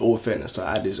in all fairness,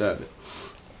 I deserve it.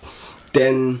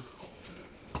 Then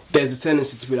there's a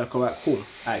tendency to be like, all right, cool,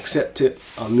 I accept it,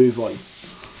 I'll move on.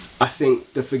 I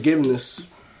think the forgiveness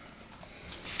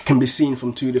can be seen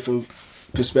from two different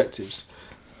perspectives.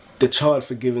 The child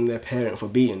forgiving their parent for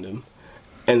beating them,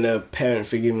 and the parent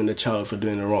forgiving the child for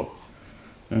doing the wrong.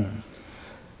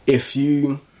 If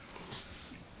you...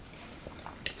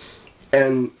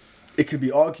 And it could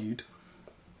be argued,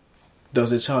 does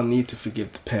the child need to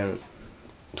forgive the parent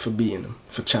for beating him,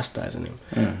 for chastising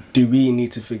him? Do we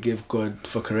need to forgive God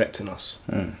for correcting us?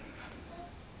 I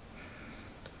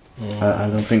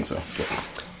don't think so.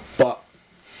 But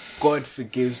God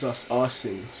forgives us our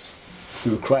sins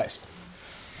through Christ.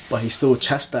 But he still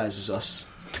chastises us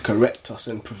to correct us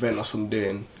and prevent us from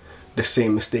doing the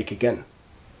same mistake again.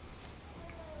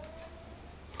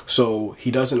 So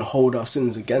he doesn't hold our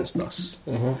sins against us,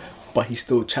 but he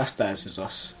still chastises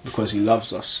us because he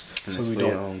loves us. And so it's we for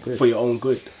don't, your own good. For your own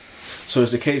good. So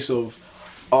it's a case of,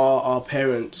 are our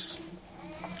parents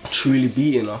truly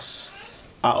beating us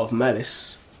out of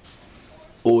malice,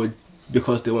 or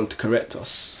because they want to correct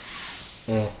us?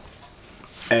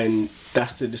 And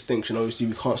that's the distinction. Obviously,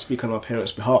 we can't speak on our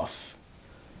parents' behalf.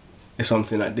 It's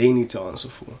something that they need to answer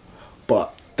for.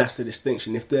 But that's the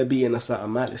distinction. If they're beating us out of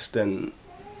malice, then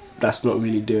that's not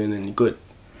really doing any good.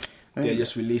 They're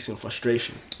just releasing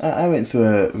frustration. I went through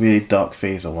a really dark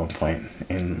phase at one point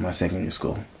in my secondary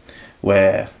school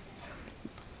where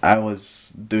I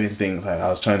was doing things like I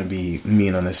was trying to be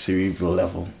mean on a cerebral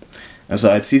level. And so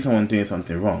I'd see someone doing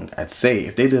something wrong. I'd say,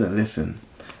 if they didn't listen,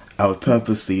 I would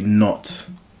purposely not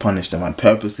punish them. I'd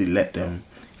purposely let them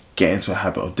get into a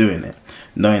habit of doing it,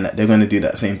 knowing that they're going to do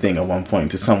that same thing at one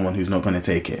point to someone who's not going to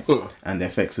take it, and the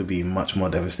effects will be much more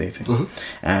devastating.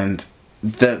 And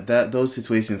those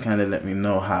situations kind of let me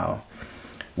know how,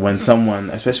 when someone,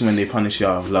 especially when they punish you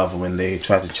out of love, or when they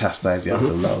try to chastise you out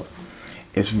of love,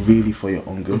 it's really for your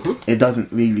own good. It doesn't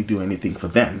really do anything for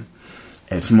them.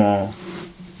 It's more,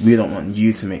 we don't want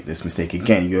you to make this mistake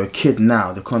again. You're a kid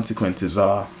now. The consequences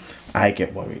are, I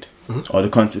get worried, or the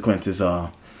consequences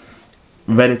are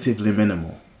relatively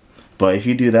minimal. But if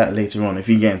you do that later on, if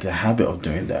you get into the habit of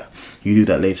doing that, you do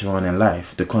that later on in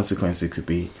life, the consequences could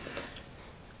be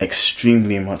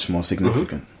extremely much more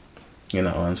significant. You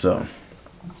know, and so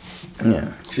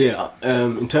in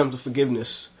terms of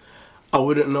forgiveness, I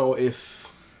wouldn't know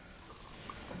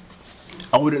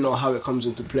how it comes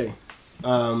into play,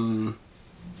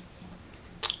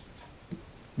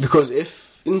 because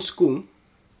if in school,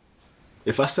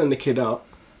 if I send a kid out,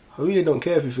 I really don't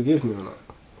care if you forgive me or not.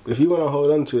 If you want to hold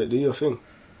on to it, do your thing.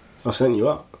 I've sent you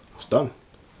out. It's done.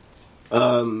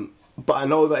 But I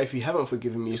know that if you haven't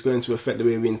forgiven me, it's going to affect the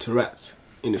way we interact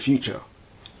in the future.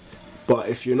 But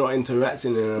if you're not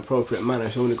interacting in an appropriate manner,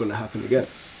 it's only going to happen again.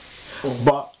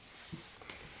 But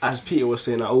as Peter was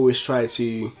saying, I always try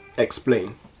to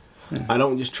explain. I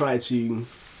don't just try to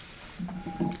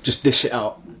just dish it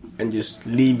out and just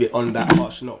leave it on that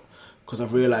harsh note, because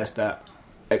I've realised that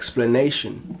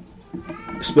explanation,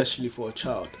 especially for a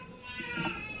child,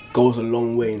 goes a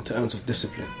long way in terms of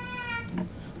discipline.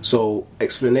 So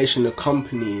explanation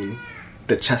accompanying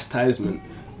the chastisement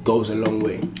goes a long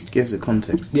way. gives it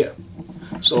context. Yeah.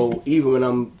 So even when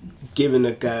I'm giving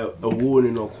a guy a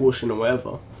warning or caution or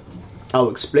whatever, I'll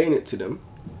explain it to them,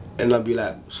 and I'll be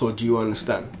like, so do you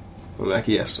understand? I'm like,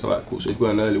 yes. Alright, cool. So you've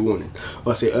got an early warning.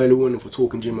 Or I say early warning for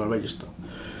talking during my register.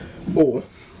 Or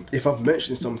if I've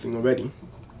mentioned something already,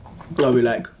 I'll be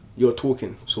like, you're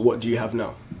talking, so what do you have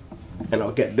now? And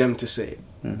I'll get them to say it.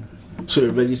 So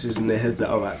it registers in their heads that,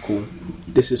 alright, cool,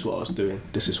 this is what I was doing,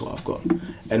 this is what I've got.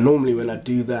 And normally when I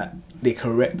do that, they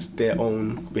correct their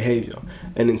own behaviour.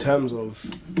 And in terms of,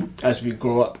 as we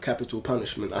grow up, capital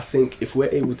punishment, I think if we're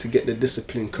able to get the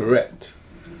discipline correct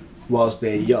whilst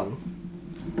they're young,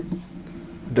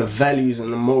 the values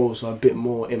and the morals are a bit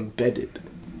more embedded.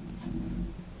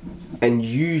 And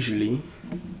usually,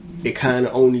 it kind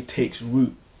of only takes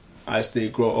root as they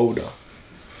grow older,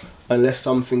 unless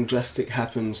something drastic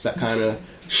happens that kind of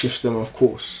shifts them off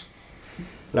course.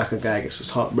 Like a guy gets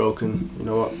his heart broken, you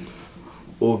know what,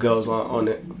 all girls aren't on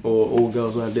it, or all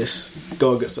girls are this,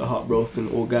 girl gets her heart broken,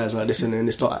 all guys are this, and then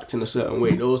they start acting a certain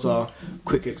way. Those are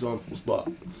quick examples, but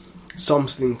some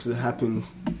things that happen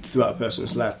throughout a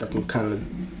person's life that can kind of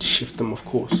shift them off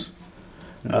course.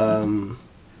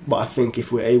 But I think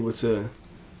if we're able to,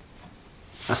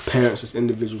 as parents, as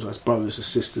individuals, as brothers, as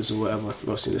sisters, or whatever,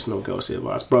 obviously there's no girls here,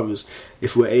 but as brothers,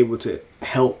 if we're able to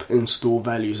help install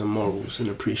values and morals and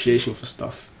appreciation for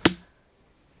stuff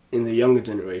in the younger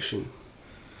generation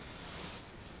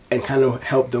and kind of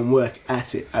help them work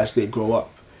at it as they grow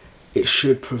up, it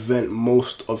should prevent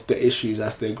most of the issues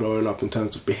as they're growing up in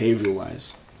terms of behaviour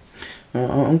wise.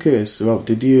 I'm curious, Rob,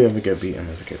 did you ever get beaten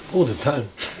as a kid? All the time.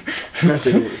 That's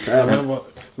it all the I time. remember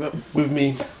with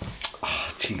me. Oh,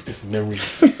 jeez, this is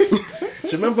memories. Do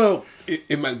you remember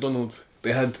in McDonald's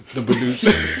they had the balloons,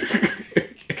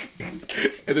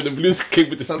 and then the balloons came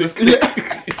with the sticks. Yeah.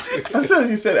 As soon as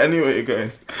you said anywhere you're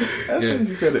going, as soon as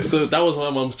you said it, So that was my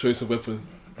mum's choice of weapon,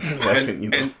 I think, you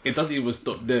know. and it doesn't even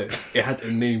stop there. It had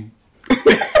a name.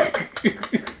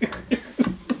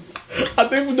 I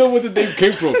don't even know where the name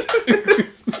came from.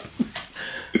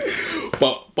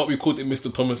 but we called it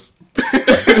Mr. Thomas.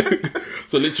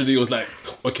 So literally it was like,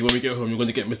 okay, when we get home, you're going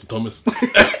to get Mr. Thomas.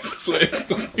 That's what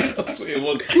it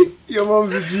was. Your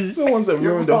mum's a G. The ones that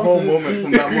ruined the whole moment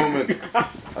from that moment.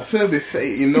 As soon as they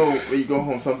say, it, you know, when you go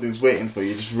home, something's waiting for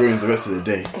you. It just ruins the rest of the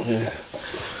day. Yeah.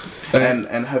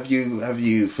 And have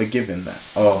you forgiven that,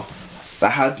 or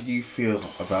like, how do you feel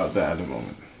about that at the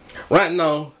moment? Right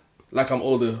now, like I'm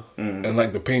older and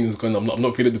like the pain is gone. I'm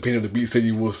not feeling the pain of the beats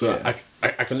anymore. So Yeah.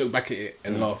 I can look back at it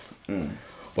and laugh.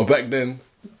 But back then,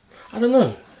 I don't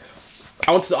know.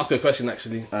 I wanted to ask you a question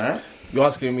actually. Alright. You're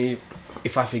asking me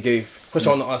if I forgave. The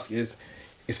question I want to ask is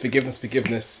forgiveness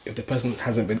if the person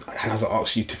hasn't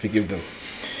asked you to forgive them?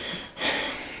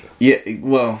 Yeah,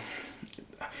 well,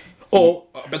 Or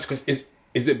a better question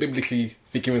is it biblically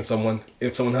forgiving someone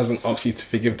if someone hasn't asked you to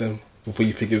forgive them before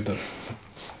you forgive them?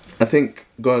 I think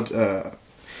God. I'm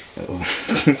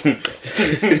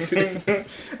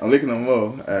looking at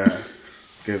Mo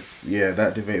because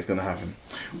that debate is gonna happen.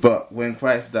 But when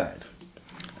Christ died,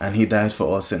 and He died for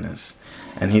all sinners,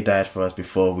 and He died for us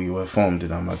before we were formed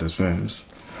in our mother's wombs,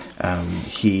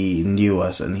 He knew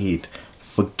us and He'd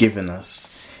forgiven us.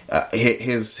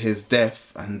 His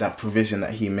death and that provision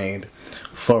that He made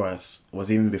for us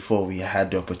was even before we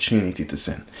had the opportunity to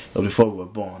sin. It was before we were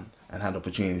born and had the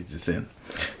opportunity to sin.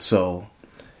 So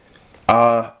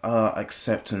our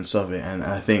acceptance of it, and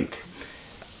I think,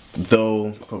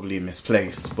 though probably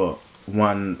misplaced, but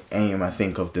one aim I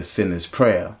think of the sinner's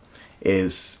prayer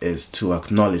is to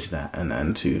acknowledge that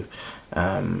and to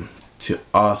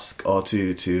ask, or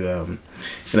to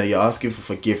you're asking for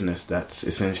forgiveness that's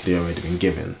essentially already been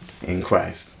given in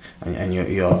Christ, and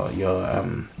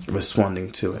you're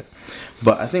responding to it.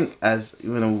 But I think, as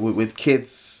you know, with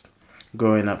kids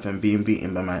growing up and being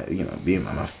beaten by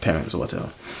my parents or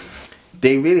whatever,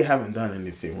 they really haven't done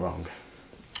anything wrong.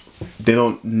 They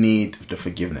don't need the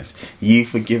forgiveness. You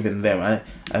forgiving them.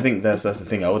 I think that's the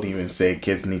thing. I wouldn't even say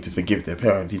kids need to forgive their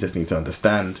parents. You just need to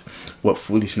understand what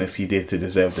foolishness you did to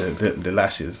deserve the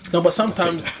lashes. No, but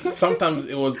sometimes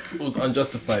it was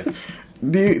unjustified.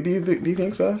 Do you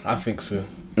think so? I think so.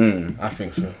 I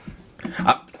think so.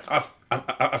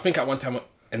 I think at one time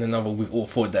and another we've all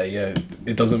thought that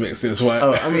it doesn't make sense. Why?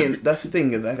 Oh, I mean, that's the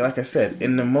thing. Like I said,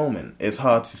 in the moment, it's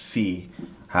hard to see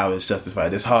how it's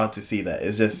justified. It's hard to see that.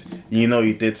 It's just,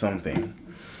 you did something.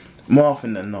 More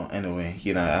often than not, anyway.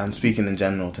 I'm speaking in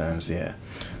general terms here.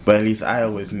 But at least I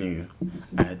always knew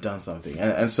I had done something.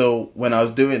 And so when I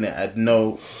was doing it, I'd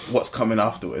know what's coming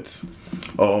afterwards.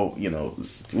 Or,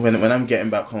 when I'm getting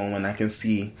back home, when I can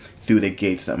see through the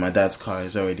gates that my dad's car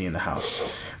is already in the house,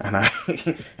 and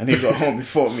he got home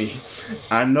before me,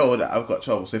 I know that I've got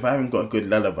trouble. So if I haven't got a good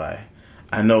lullaby,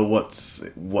 I know what's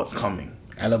coming.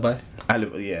 Alibi?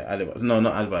 Alibi. No,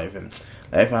 not alibi even.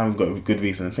 Like, if I haven't got a good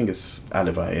reason, I think it's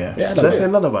alibi, yeah. Yeah, Did I say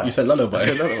lullaby? You said lullaby. I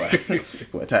said lullaby.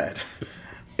 We're tired.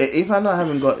 If I know I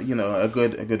haven't got, a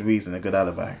good reason, a good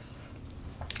alibi,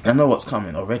 I know what's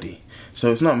coming already.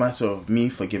 So it's not a matter of me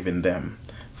forgiving them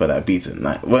for that beating.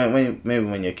 Like, maybe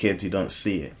when you're kids, you don't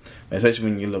see it. But especially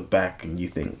when you look back and you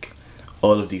think,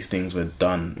 all of these things were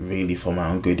done really for my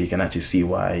own good. You can actually see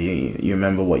why. You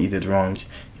remember what you did wrong. You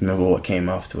remember what came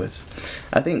afterwards.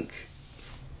 I think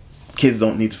kids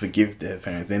don't need to forgive their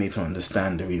parents. They need to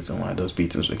understand the reason why those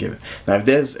beatings were given. Now, if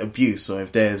there's abuse, or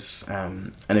if there's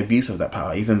an abuse of that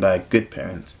power, even by good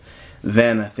parents,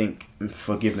 then I think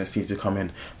forgiveness needs to come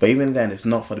in. But even then, it's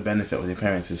not for the benefit of the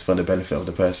parents. It's for the benefit of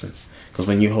the person. Because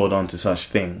when you hold on to such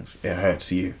things, it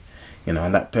hurts you.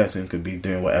 And that person could be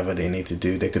doing whatever they need to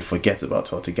do. They could forget about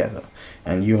it altogether.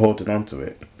 And you holding on to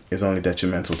it is only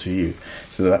detrimental to you.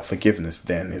 So that forgiveness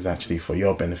then is actually for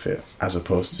your benefit, as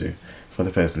opposed to for the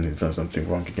person who's done something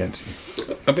wrong against you.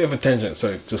 A bit of a tangent,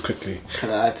 sorry, just quickly. Can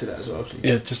I add to that as well, please?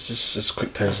 Yeah, just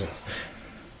quick tangent.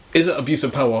 is it abuse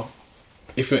of power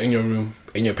if you're in your room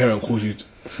and your parent calls you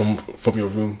from your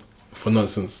room for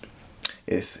nonsense?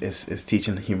 It's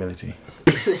teaching humility.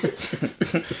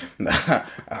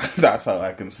 That's how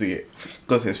I can see it.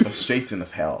 Because it's frustrating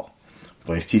as hell.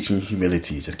 But it's teaching you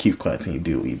humility. Just keep quiet and you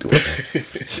do what you do.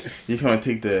 You can't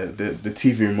take the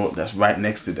TV remote that's right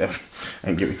next to them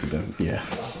and give it to them. Yeah.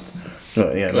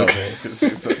 No, yeah, no. Okay.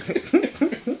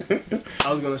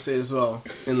 I was gonna say as well,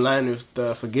 in line with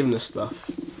the forgiveness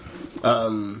stuff,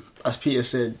 as Peter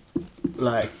said,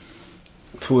 like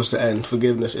towards the end,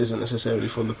 forgiveness isn't necessarily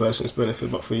for the person's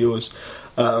benefit, but for yours.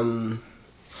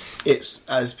 It's,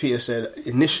 as Peter said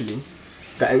initially,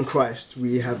 that in Christ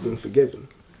we have been forgiven.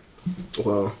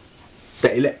 Well,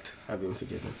 the elect have been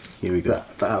forgiven. Here we go.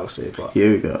 That I would say, but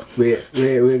here we go.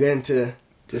 We're going to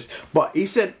just. But he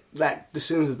said like the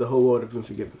sins of the whole world have been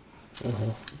forgiven.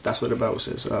 Mm-hmm. That's what the Bible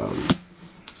says.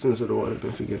 Sins of the world have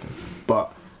been forgiven,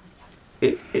 but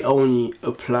it only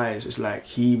applies. It's like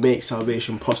he makes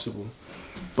salvation possible,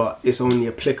 but it's only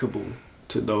applicable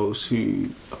to those who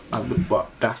have,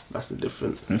 but that's a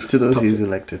different to those topic. who's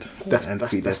elected and That's a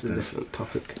predestined. different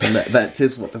topic. And that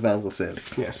is what the Bible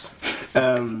says. Yes.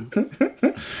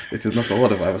 It is not all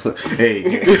the Bible says. Hey.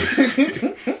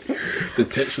 The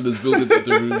tension is building in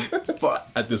the room But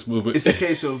at this moment. it's a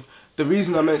case of, the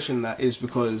reason I mention that is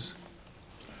because,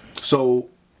 so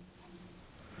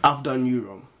I've done you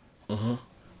wrong. Mm-hmm.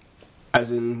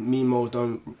 As in me, Mo,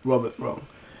 done Robert wrong,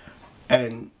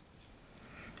 and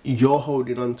you're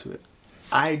holding on to it.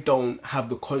 I don't have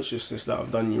the consciousness that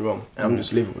I've done you wrong, and I'm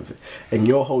just living with it, and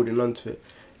you're holding on to it.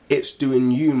 It's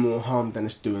doing you more harm than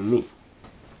it's doing me.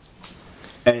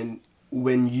 And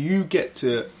when you get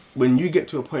to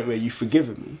a point where you've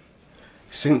forgiven me,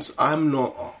 since I'm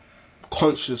not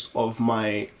conscious of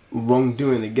my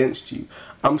wrongdoing against you,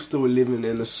 I'm still living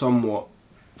in a somewhat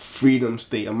freedom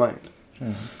state of mind.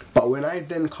 But when I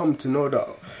then come to know that,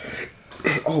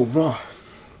 oh, raw,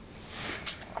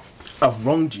 I've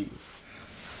wronged you,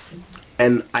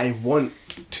 and I want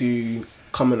to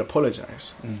come and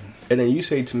apologize, and then you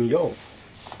say to me, yo,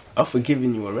 I've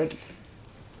forgiven you already.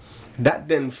 That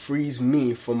then frees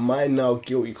me from my now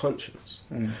guilty conscience.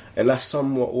 And that's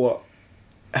somewhat what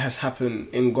has happened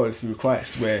in God through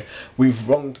Christ, where we've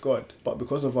wronged God, but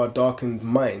because of our darkened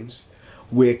minds,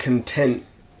 we're content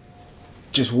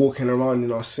just walking around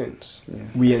in our sins.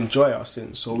 We enjoy our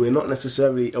sins, so we're not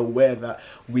necessarily aware that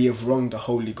we have wronged a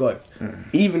holy God.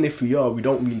 Even if we are, we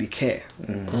don't really care.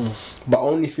 But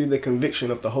only through the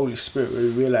conviction of the Holy Spirit we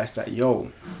realize that,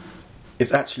 yo,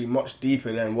 it's actually much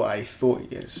deeper than what I thought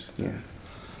it is.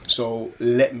 So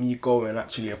let me go and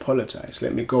actually apologize.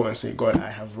 Let me go and say, God,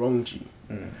 I have wronged you.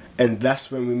 And that's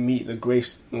when we meet the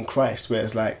grace in Christ, where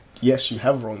it's like, yes, you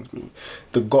have wronged me.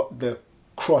 The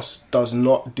cross does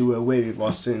not do away with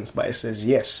our sins, but it says,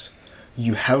 yes,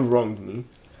 you have wronged me,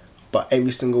 but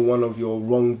every single one of your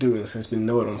wrongdoings has been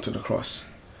nailed onto the cross.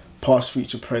 Past,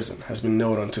 future, present has been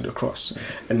nailed onto the cross.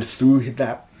 And through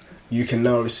that, you can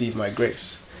now receive my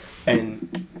grace.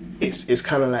 And it's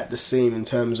kind of like the same in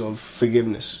terms of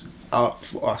forgiveness.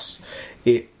 For us,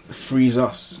 it frees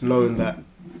us knowing that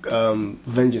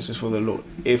vengeance is for the Lord.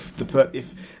 If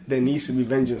there needs to be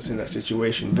vengeance in that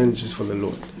situation, vengeance is for the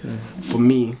Lord. For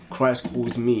me, Christ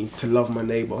calls me to love my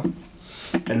neighbor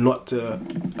and not to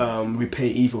repay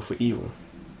evil for evil,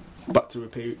 but to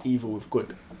repay evil with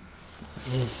good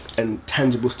and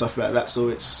tangible stuff like that. So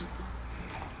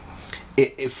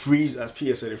it frees, as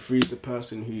Peter said, it frees the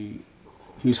person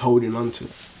who's holding on to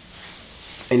it,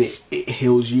 and it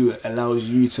heals you. It allows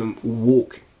you to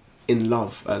walk in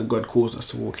love as God calls us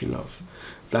to walk in love.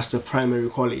 That's the primary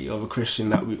quality of a Christian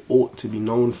that we ought to be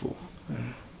known for.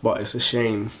 But it's a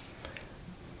shame.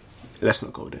 Let's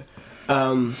not go there.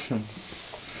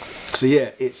 So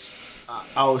yeah,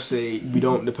 I would say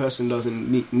the person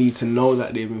doesn't need to know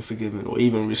that they've been forgiven or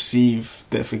even receive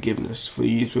their forgiveness for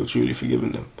you to have truly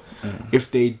forgiven them. If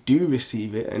they do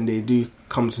receive it and they do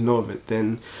come to know of it,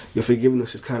 then your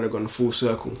forgiveness has kind of gone full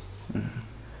circle.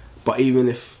 But even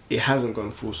if it hasn't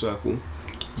gone full circle,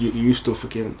 you still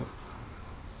forgiven them.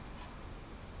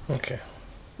 Okay.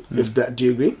 Do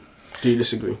you agree? Do you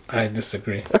disagree? I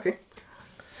disagree. Okay.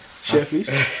 Share, please.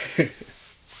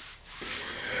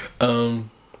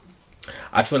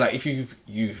 I feel like if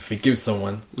you forgive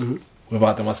someone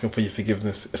without them asking for your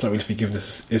forgiveness, it's not really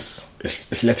forgiveness.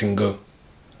 It's letting go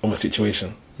of a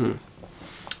situation.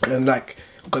 And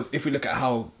because if we look at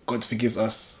how God forgives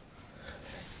us,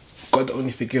 God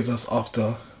only forgives us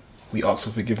after we ask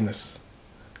for forgiveness.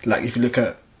 Like if you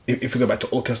go back to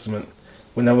Old Testament,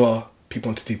 whenever people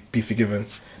wanted to be forgiven,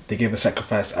 they gave a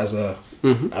sacrifice as a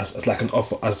as like an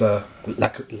offer, as a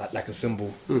like a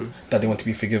symbol that they want to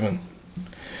be forgiven.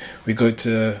 We go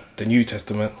to the New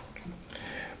Testament.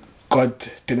 God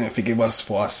didn't forgive us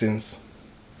for our sins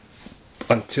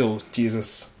until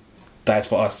Jesus died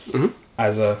for us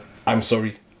as a I'm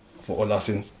sorry for all our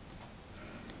sins.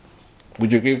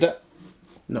 Would you agree with that?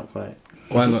 Not quite.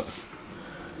 Why not?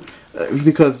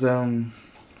 Because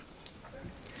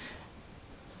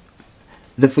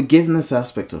the forgiveness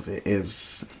aspect of it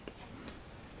is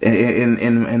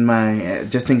in my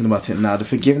just thinking about it now. The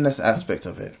forgiveness aspect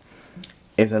of it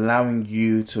is allowing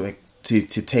you to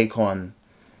take on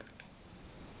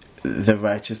the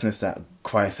righteousness that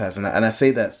Christ has, and I say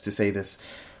that to say this: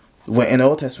 when in the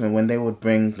Old Testament, when they would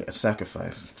bring a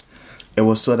sacrifice, it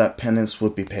was so that penance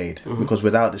would be paid, because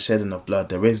without the shedding of blood,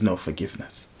 there is no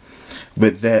forgiveness.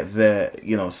 But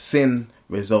the sin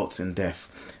results in death.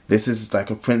 This is like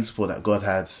a principle that God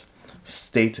has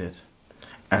stated,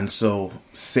 and so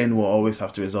sin will always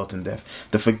have to result in death.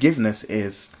 The forgiveness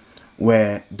is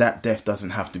where that death doesn't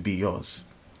have to be yours,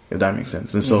 if that makes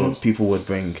sense. And so people would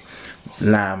bring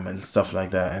lamb and stuff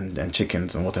like that, and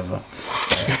chickens and whatever,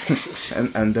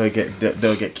 and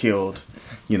they'll get killed,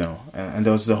 and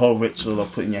there was the whole ritual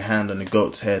of putting your hand on the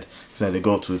goat's head so that the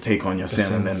goat will take on your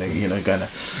sin, and then they gonna.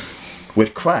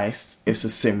 With Christ, it's a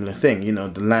similar thing,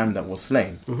 the lamb that was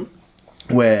slain,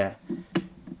 where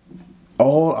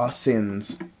all our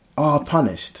sins are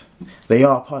punished. They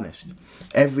are punished.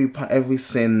 Every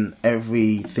sin,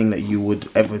 everything that you would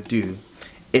ever do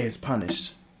is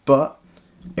punished. But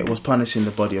it was punished in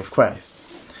the body of Christ.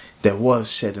 There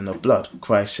was shedding of blood.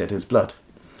 Christ shed his blood.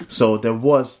 So there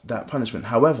was that punishment.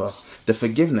 However, the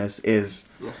forgiveness is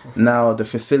now the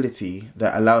facility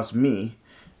that allows me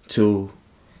to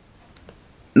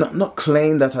not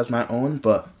claim that as my own,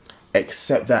 but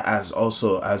accept that as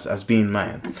also as being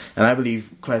mine. And I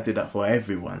believe Christ did that for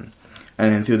everyone.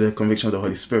 And then through the conviction of the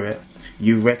Holy Spirit,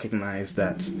 you recognize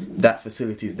that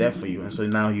facility is there for you, and so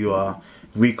now you are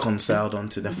reconciled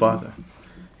unto the Father.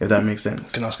 If that makes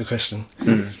sense. Can I ask a question?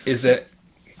 Is there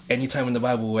any time in the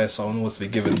Bible where someone was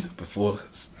forgiven before,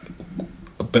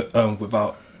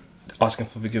 without asking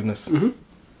for forgiveness?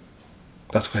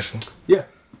 That's the question. Yeah,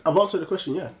 I've answered the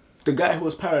question. Yeah. The guy who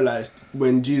was paralyzed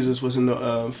when Jesus was in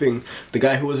the thing, the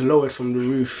guy who was lowered from the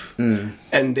roof,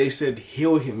 and they said,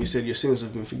 heal him. He said, your sins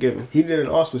have been forgiven. He didn't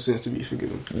ask for sins to be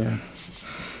forgiven. Yeah.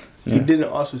 He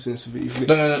didn't ask for sins to be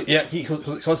forgiven. No. Yeah, he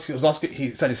was asking. He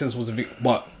said his sins was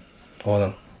what? Hold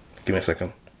on, give me a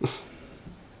second.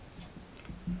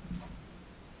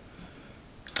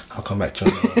 I'll come back to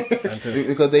it.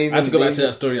 Because they I have to go back to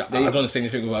that story. I don't want to say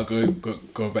anything about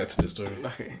going back to the story.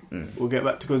 Okay, we'll get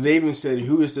back to, because they even said,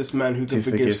 who is this man who can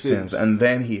forgive sins? And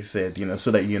then he said,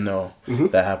 so that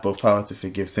that I have both power to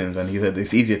forgive sins. And he said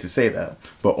it's easier to say that,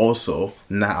 but also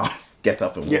now get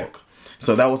up and walk.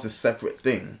 So that was a separate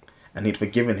thing, and he'd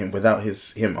forgiven him without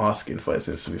him asking for his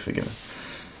sins to be forgiven.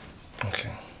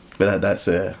 Okay, but that's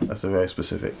a very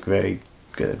specific, very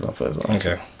good example as well.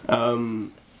 Okay.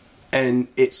 And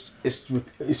it's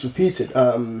repeated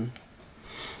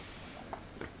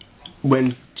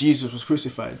when Jesus was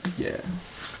crucified. Yeah.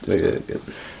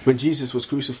 When Jesus was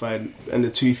crucified and the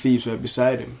two thieves were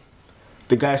beside him,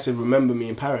 the guy said, "Remember me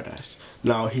in paradise."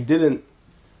 Now he didn't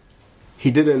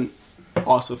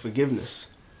ask for forgiveness,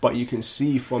 but you can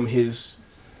see from his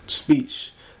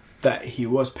speech that he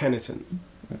was penitent.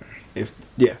 And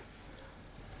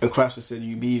Christ said,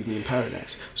 "You be with me in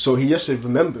paradise." So he just said,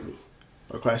 "Remember me."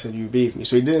 But Christ said, "You will be with me."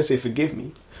 So he didn't say, "Forgive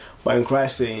me." But in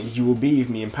Christ saying, "You will be with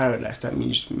me in paradise," that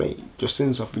means, mate, your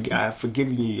sins are I have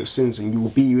forgiven you your sins, and you will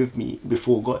be with me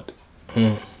before God.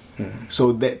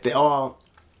 So that they are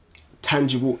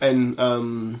tangible. And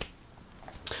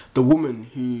the woman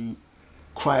who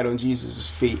cried on Jesus'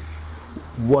 feet,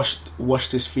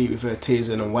 washed his feet with her tears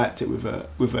and then wiped it with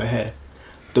her hair.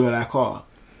 They were like,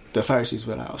 the Pharisees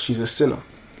were like, she's a sinner.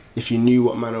 If you knew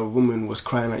what manner of woman was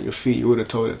crying at your feet, you would have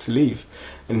told her to leave.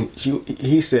 And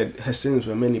he said her sins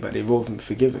were many, but they've all been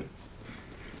forgiven.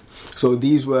 So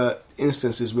these were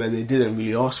instances where they didn't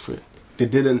really ask for it. They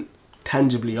didn't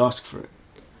tangibly ask for it.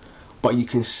 But you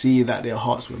can see that their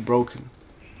hearts were broken.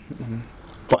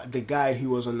 But the guy who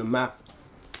was on the map,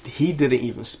 he didn't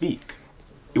even speak.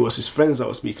 It was his friends that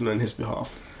were speaking on his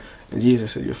behalf. And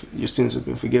Jesus said, your sins have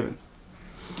been forgiven.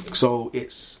 So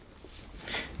it's...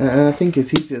 And I think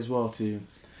it's easy as well the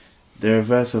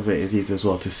reverse of it is easy as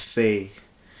well to say,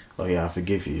 "Oh yeah, I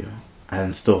forgive you,"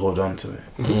 and still hold on to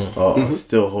it, or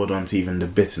still hold on to even the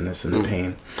bitterness and the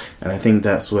pain. And I think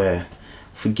that's where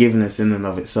forgiveness in and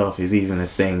of itself is even a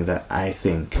thing that I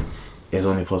think is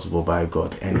only possible by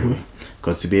God anyway.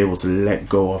 Because to be able to let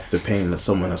go of the pain that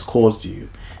someone has caused you,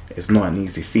 it's not an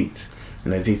easy feat.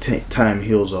 And they say time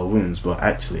heals all wounds, but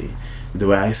actually, the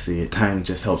way I see it, time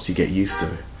just helps you get used to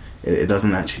it. It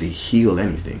doesn't actually heal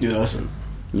anything. It doesn't.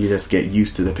 You just get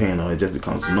used to the pain, or it just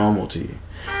becomes normal to you.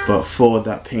 But for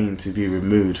that pain to be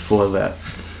removed, for that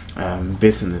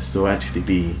bitterness to actually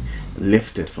be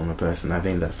lifted from a person, I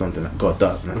think that's something that God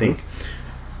does. And I think,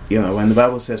 when the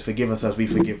Bible says, forgive us as we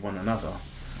forgive one another,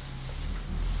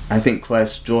 I think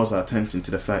Christ draws our attention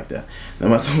to the fact that no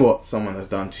matter what someone has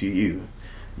done to you,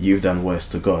 you've done worse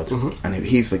to God. And if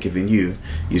He's forgiving you,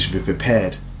 you should be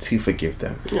prepared to forgive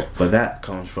them. Yeah. But that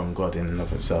comes from God in and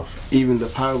of itself. Even the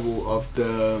parable of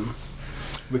the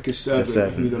wicked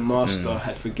servant who the master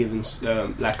had forgiven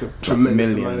like a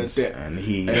tremendous amount of debt, and then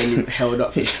he held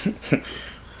up his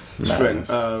friend.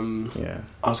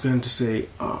 I was going to say,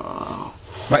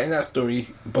 but in that story,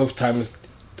 both times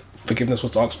forgiveness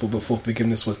was asked for before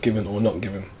forgiveness was given or not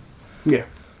given. Yeah.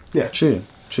 True.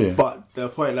 But the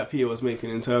point that Peter was making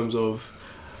in terms of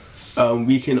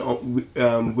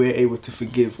we're able to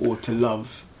forgive or to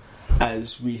love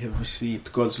as we have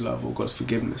received God's love or God's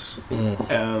forgiveness.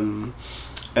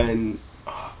 And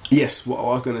yes, what I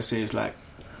was going to say is like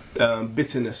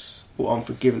bitterness or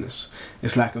unforgiveness.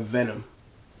 It's like a venom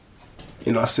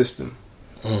in our system.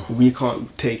 We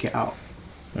can't take it out.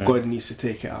 God needs to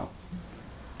take it out.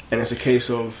 And it's a case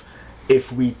of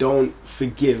if we don't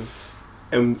forgive,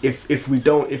 and if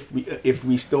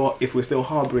we're still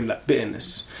harboring that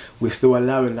bitterness, we're still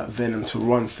allowing that venom to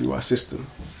run through our system,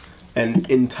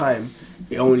 and in time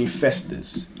it only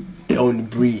festers, it only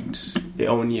breeds, it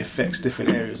only affects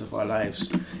different areas of our lives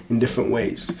in different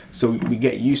ways. So we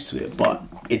get used to it, but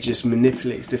it just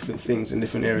manipulates different things in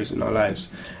different areas in our lives,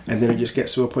 and then it just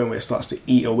gets to a point where it starts to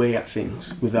eat away at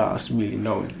things without us really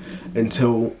knowing,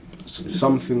 until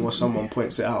something or someone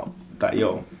points it out that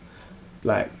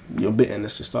like your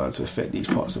bitterness is starting to affect these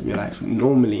parts of your life.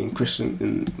 Normally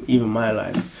in even my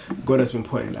life, God has been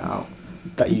pointing that out,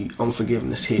 that you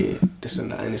unforgiveness here, this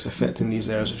and that, and it's affecting these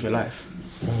areas of your life.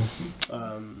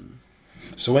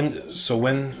 So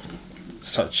when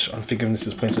such unforgiveness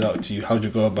is pointed out to you, how do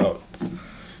you go about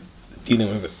dealing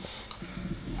with it?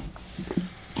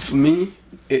 For me,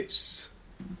 it's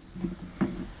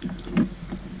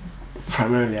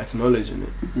primarily acknowledging it.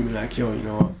 You be like, you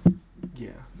know what? Yeah,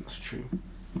 that's true.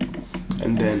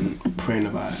 And then praying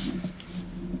about it.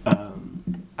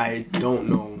 I don't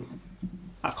know.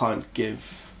 I can't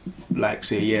give, like,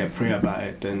 say, yeah, pray about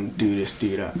it, then do this,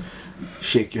 do that.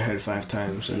 Shake your head 5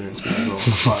 times and then it's gonna go.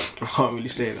 I can't really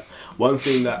say that. One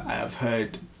thing that I have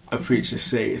heard a preacher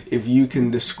say is, if you can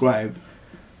describe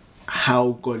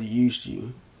how God used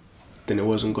you, then it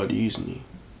wasn't God using you.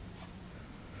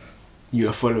 You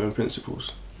are following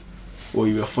principles, or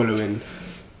you are following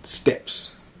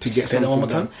steps to get Say that one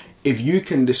something more done. time? If you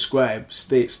can describe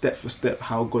step for step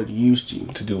how God used you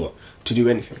To do what? to do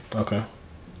anything, Okay.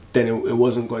 then it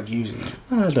wasn't God using you.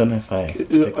 I don't know if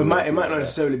It might not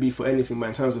necessarily be for anything, but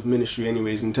in terms of ministry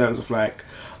anyways, in terms of like,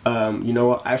 you know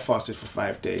what, I fasted for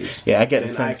 5 days. Yeah, I get the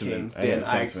Then sentiment.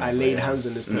 I laid hands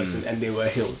on this person and they were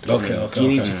healed. Okay. You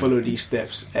need to follow these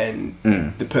steps and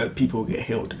people get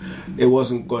healed. It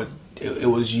wasn't God. It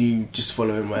was you just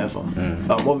following whatever.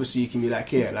 Obviously you can be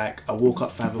like, yeah, like I woke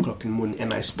up 5 o'clock in the morning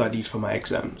and I studied for my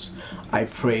exams. I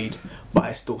prayed, but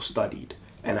I still studied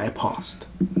and I passed.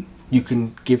 You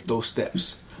can give those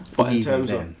steps, but in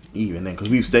terms of even then, because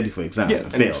we've studied for exams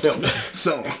and failed.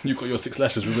 So You got your 6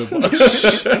 lashes, remember?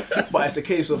 but it's a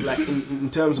case of like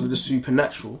in terms of the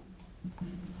supernatural.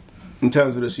 In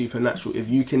terms of the supernatural, if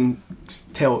you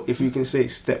can say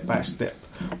step by step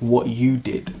what you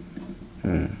did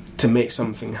to make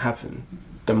something happen,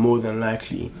 then more than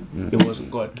likely it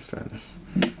wasn't God. fair enough.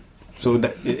 So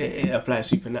that it applies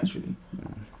supernaturally,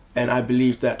 and I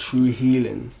believe that true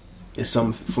healing is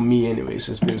something, for me anyways,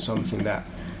 has been something that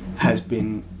has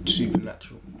been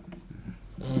supernatural.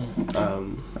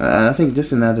 I think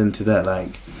just in adding to that,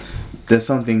 like, there's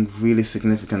something really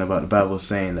significant about the Bible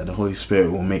saying that the Holy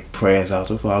Spirit will make prayers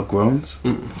out of our groans.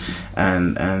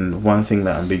 And one thing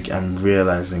that I'm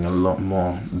realizing a lot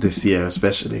more this year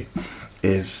especially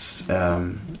is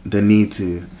the need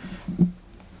to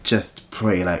just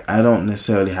pray. Like, I don't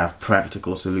necessarily have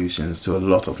practical solutions to a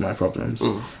lot of my problems.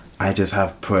 I just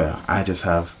have prayer. I just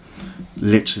have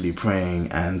literally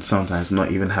praying, and sometimes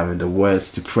not even having the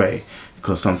words to pray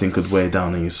because something could weigh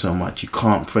down on you so much. You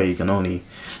can't pray. You can only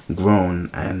groan,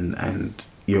 and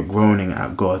you're groaning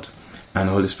at God, and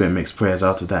the Holy Spirit makes prayers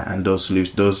out of that, and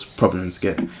those problems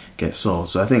get solved.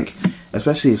 So I think,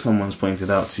 especially if someone's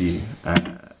pointed out to you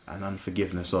an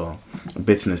unforgiveness or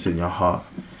bitterness in your heart,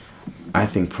 I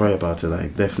think pray about it.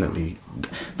 Like, definitely,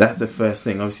 that's the first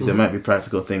thing. Obviously, there might be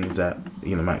practical things that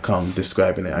might come,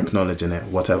 describing it, acknowledging it,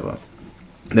 whatever.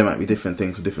 There might be different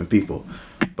things for different people,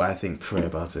 but I think pray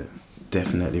about it.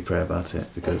 Definitely pray about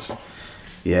it, because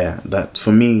that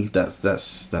for me,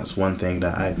 that's one thing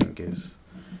that I think is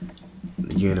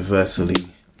universally,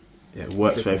 it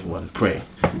works for everyone. Pray,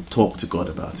 talk to God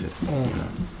about it.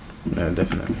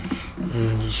 Definitely.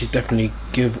 You should definitely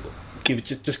give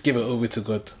it over to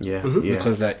God. Yeah,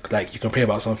 Because like you can pray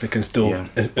about something and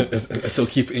still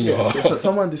keep it in your heart. So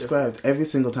someone described every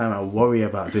single time I worry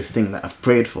about this thing that I've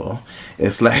prayed for,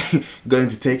 it's like going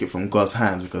to take it from God's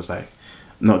hands, because like,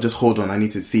 no, just hold on, I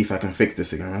need to see if I can fix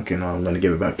this again. Okay, no, I'm going to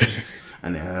give it back to you.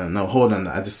 And no, hold on,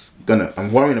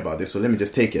 I'm worrying about this, so let me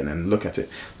just take it and look at it.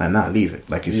 Like, nah, leave it.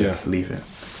 Like you said, leave it.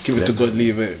 Give it to God,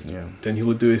 leave it. Yeah. Then He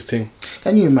will do His thing.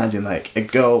 Can you imagine, like, a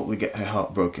girl would get her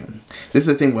heart broken? This is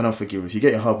the thing we're not forgivers. You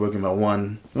get your heart broken by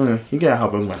you get your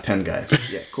heart broken by 10 guys.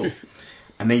 Yeah, cool.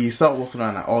 And then you start walking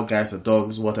around like all guys are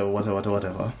dogs,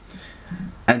 whatever.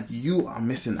 And you are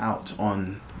missing out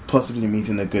on possibly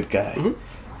meeting a good guy. Mm-hmm.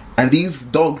 And these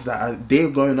dogs they're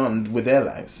going on with their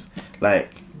lives.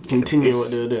 Like, continue what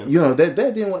they're doing.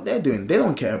 They're doing what they're doing. They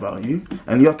don't care about you,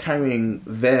 and you're carrying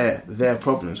their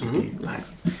problems with you. Like,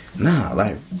 nah,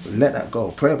 like, let that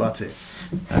go. Pray about it,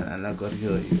 and let God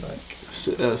heal you.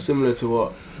 Like, similar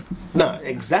to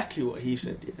exactly what he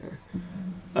said.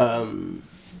 Yeah,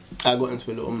 I got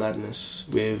into a little madness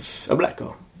with a black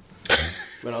girl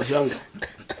when I was younger.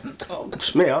 I'll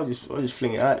just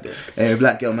fling it out there. Hey,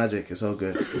 black girl magic, it's all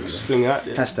good. Just fling it out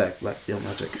there. Hashtag black girl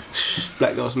magic.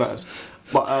 Black girls matters.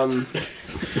 But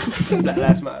Black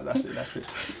Lives Matter. That's it.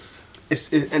 It's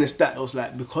that. It was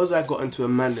like, because I got into a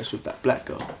madness with that black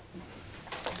girl,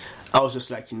 I was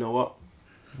just like, you know what,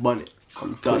 bun it.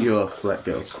 I'm done. Put you off, black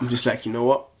girls. I'm just like, you know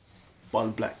what,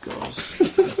 bun black girls.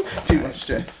 Too much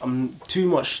stress. Too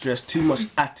much stress. Too much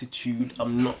attitude.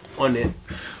 I'm not on it.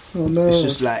 Oh no. It's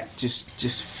just like, just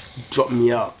drop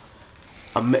me out.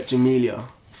 I met Jamelia.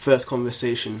 First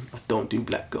conversation. I don't do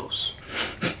black girls.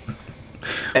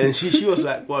 And then she was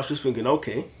like, well, I was just thinking,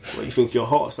 okay, well, you think you're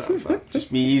hot or something, fam?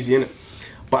 Just be easy, innit?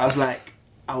 But I was like,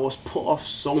 I was put off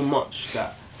so much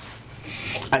that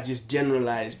I just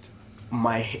generalized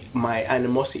my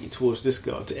animosity towards this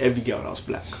girl to every girl that was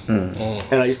black.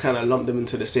 And I just kind of lumped them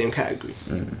into the same category.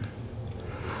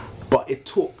 But it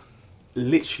took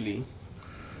literally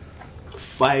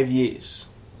 5 years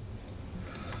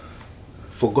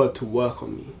for God to work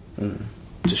on me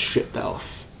to strip that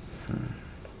off.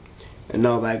 And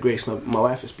now, by grace, my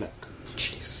wife is black.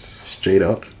 Jeez, straight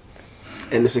up.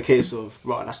 And it's a case of,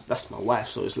 right, that's my wife.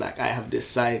 So it's like, I have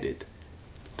decided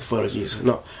to follow Jesus.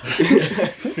 No,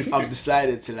 I've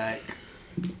decided to like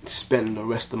spend the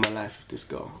rest of my life with this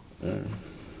girl.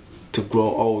 To grow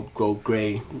old, grow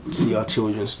grey, see our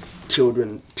children's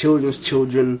children,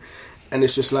 and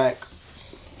it's just like,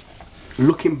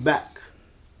 looking back,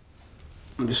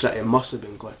 I'm just like, it must have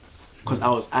been God, because I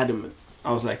was adamant.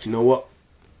 I was like, you know what?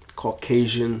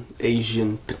 Caucasian,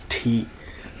 Asian, petite,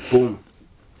 boom,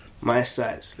 my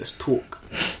size, let's talk.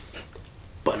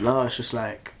 But now it's just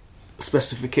like,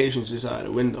 specifications is out of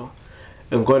the window,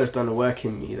 and God has done a work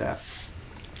in me that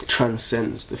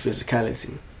transcends the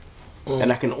physicality.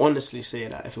 And I can honestly say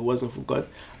that if it wasn't for God,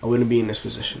 I wouldn't be in this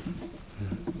position.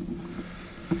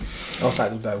 I was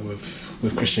like that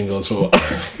with Christian girls for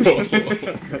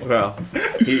well,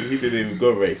 he didn't even go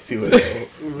race. He was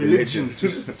religion.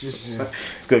 Just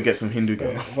let's go get some Hindu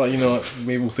girl. But you know what,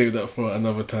 maybe we'll save that for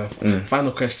another time.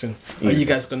 Final question: are you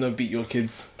guys gonna beat your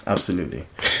kids? Absolutely.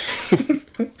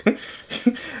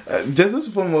 Just as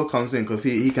one more comes in, because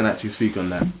he can actually speak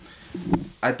on that.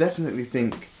 I definitely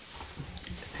think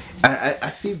I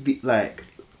see like,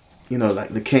 like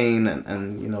the cane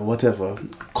and whatever,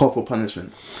 corporal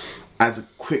punishment as a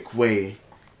quick way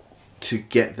to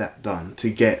get that done, to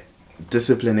get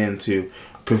discipline in, to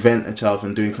prevent a child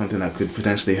from doing something that could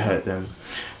potentially hurt them.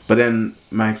 But then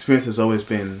my experience has always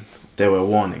been, there were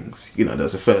warnings. There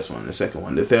was the first one, the second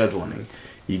one, the third warning,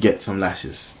 you get some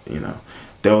lashes.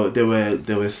 There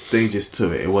were stages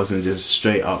to it. It wasn't just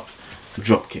straight up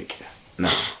drop kick. No,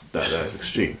 that was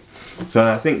extreme. So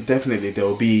I think definitely there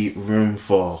will be room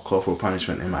for corporal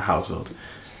punishment in my household,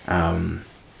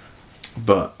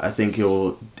 but I think it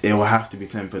will have to be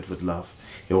tempered with love.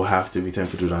 It will have to be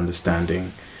tempered with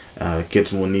understanding.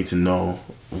 Kids will need to know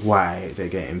why they're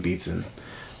getting beaten.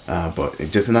 But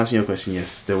just in answering your question,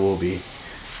 yes, there will be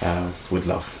with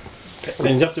love.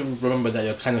 And you have to remember that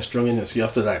you're kind of strong in it, so you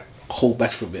have to like hold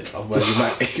back a bit, otherwise you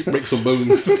might break some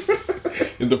bones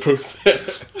in the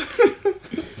process.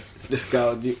 This guy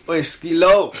will do whiskey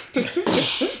low.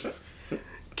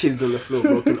 Kids on the floor,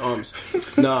 broken arms.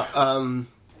 Nah,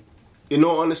 in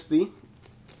all honesty,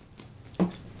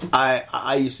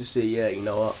 I used to say, yeah, you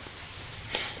know what?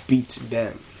 Beat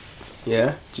them.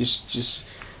 Yeah? Just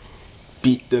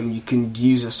beat them. You can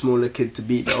use a smaller kid to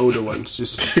beat the older ones.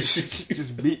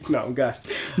 Just beat. No, I'm gassed.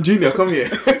 Junior, come here.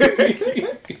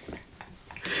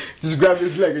 Just grab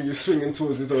his leg and you're swinging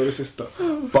towards his older sister.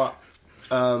 But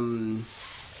ever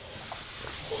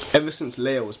since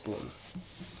Leia was born,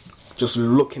 just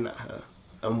looking at her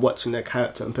and watching her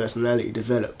character and personality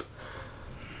develop,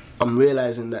 I'm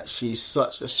realising that she's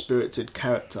such a spirited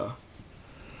character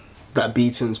that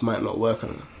beatings might not work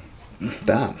on her.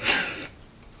 Damn.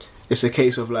 It's a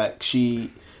case of like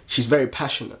she's very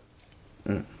passionate.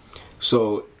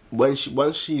 So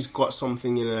once she's got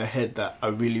something in her head that I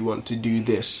really want to do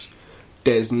this,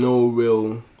 there's no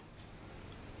real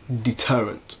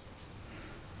deterrent.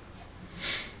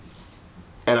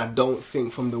 And I don't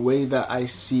think, from the way that I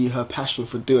see her passion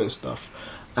for doing stuff,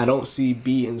 I don't see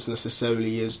beatings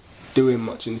necessarily as doing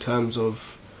much in terms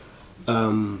of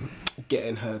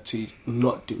getting her to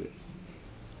not do it.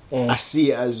 I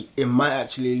see it as it might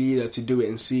actually lead her to do it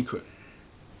in secret.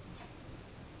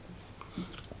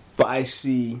 But I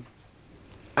see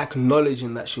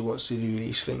acknowledging that she wants to do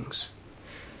these things,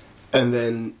 and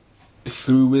then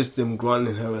through wisdom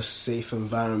granting her a safe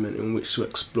environment in which to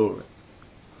explore it.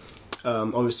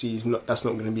 Obviously that's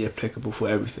not going to be applicable for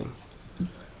everything,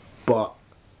 but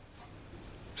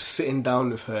sitting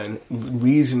down with her and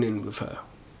reasoning with her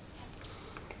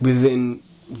within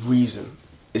reason,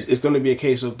 it's going to be a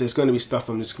case of there's going to be stuff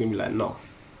I'm just going to be like, no,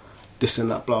 this and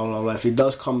that, blah blah blah. If it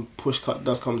does come,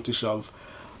 does come to shove,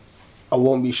 I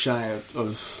won't be shy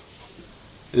of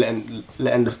letting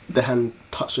the hand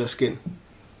touch her skin,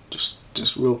 just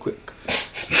real quick.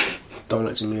 Don't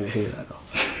let Jamila hear that though.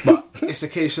 But it's a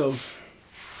case of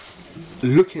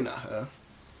looking at her,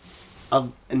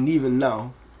 and even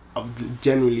now, I've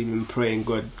generally been praying,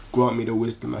 God, grant me the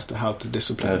wisdom as to how to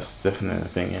discipline. That's definitely a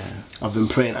thing, yeah. I've been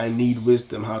praying, I need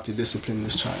wisdom how to discipline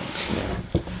this child.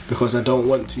 Yeah. Because I don't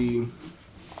want to...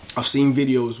 I've seen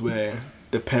videos where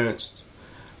the parents,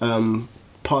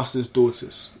 pastor's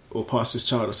daughters, or pastor's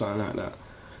child or something like that,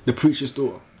 the preacher's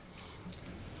daughter,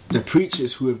 the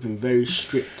preachers who have been very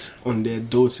strict on their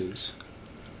daughters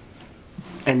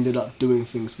ended up doing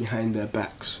things behind their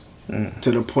backs.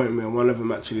 To the point where one of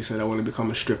them actually said, I want to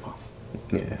become a stripper.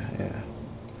 Yeah.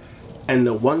 And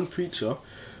the one preacher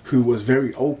who was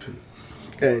very open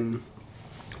and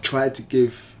tried to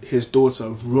give his daughter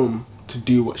room to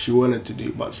do what she wanted to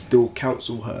do, but still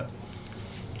counsel her,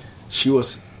 she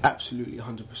was absolutely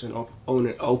 100%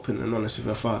 open and honest with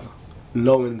her father,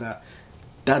 knowing that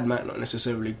Dad might not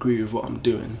necessarily agree with what I'm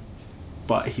doing,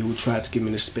 but he will try to give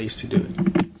me the space to do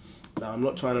it. Now, I'm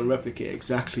not trying to replicate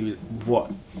exactly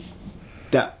what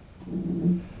that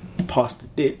pastor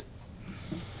did,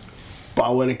 but I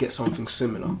want to get something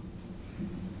similar.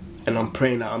 And I'm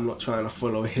praying that I'm not trying to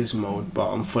follow his mode,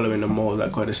 but I'm following the mode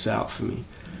that God has set out for me.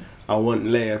 I want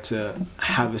Leia to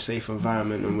have a safe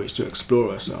environment in which to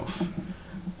explore herself.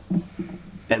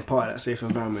 And part of that safe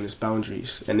environment is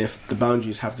boundaries. And if the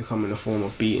boundaries have to come in the form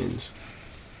of beatings,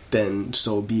 then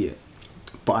so be it.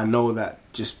 But I know that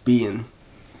just being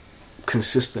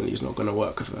consistently is not going to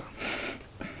work with her,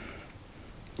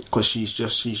 because she's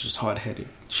just hard-headed.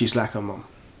 She's like her mum.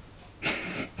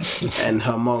 And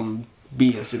her mum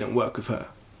beatings didn't work with her.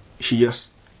 She just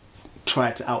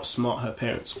tried to outsmart her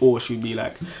parents, or she'd be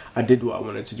like, I did what I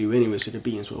wanted to do anyway, so the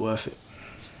beatings were worth it.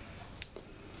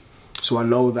 So I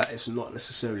know that it's not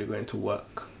necessarily going to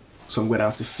work, so I'm going to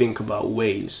have to think about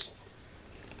ways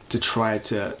to try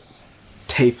to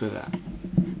taper that.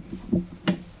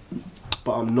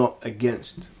 But I'm not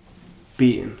against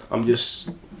beating. I'm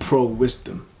just pro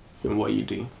wisdom in what you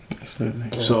do.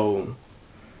 Absolutely. Yeah. So,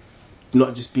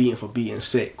 not just beating for beating's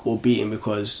sake, or beating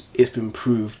because it's been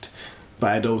proved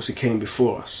by those who came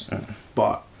before us,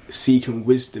 but seeking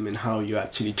wisdom in how you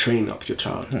actually train up your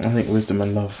child. I think wisdom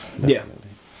and love. Definitely.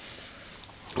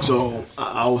 Yeah. So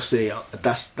I will say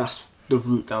that's the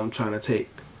route that I'm trying to take.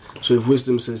 So if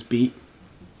wisdom says beat,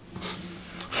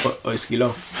 it's kilo.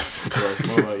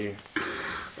 What about you?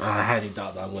 I highly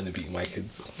doubt that I'm going to beat my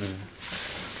kids.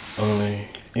 Only,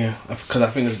 yeah, because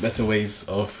I think there's better ways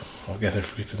of getting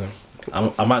through to them.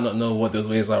 I might not know what those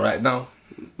ways are right now.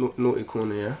 Naughty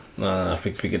corner, yeah. No, I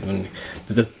think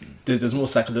there's more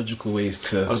psychological ways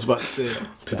to. I was about to say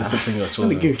that. To discipline your I'm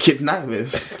children. gonna give kid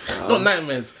nightmares. Not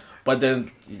nightmares, but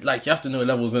then like you have to know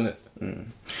levels in it.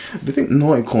 The thing,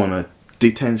 naughty corner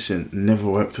detention never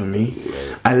worked for me.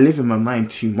 I live in my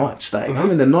mind too much. Like I'm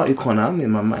in the naughty corner, I'm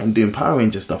in my mind doing Power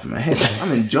Ranger stuff in my head.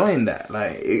 I'm enjoying that.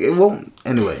 Like it won't.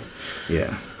 Anyway,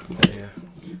 yeah. Yeah.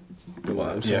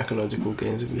 What? Psychological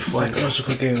games would be fun.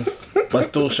 Psychological games, but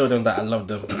still show them that I love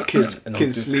them. Kids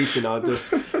sleeping, I'll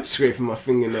just scraping my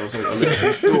fingernails on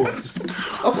the door.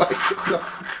 Oh my god.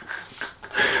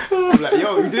 I'm like,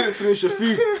 yo, you didn't finish your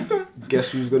food.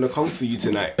 Guess who's gonna come for you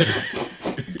tonight?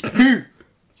 Who?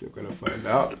 You're gonna find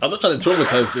out. I'm not trying to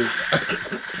traumatize them.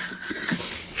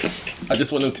 I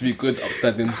just want them to be good,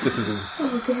 upstanding citizens.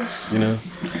 Oh gosh. You know.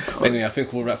 Anyway, I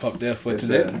think we'll wrap up there for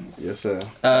today. Sir. Yes, sir.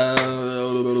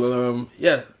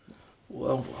 Yeah.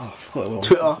 Well, I forgot what I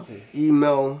Twitter, wanted to say.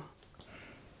 email.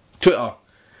 Twitter,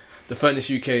 The Furnace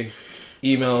UK.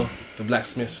 Email, The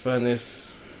Blacksmith's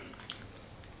Furnace.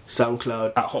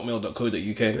 SoundCloud. At hotmail.co.uk.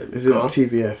 Is it on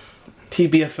TBF?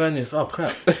 TBF Furnace. Oh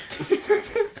crap.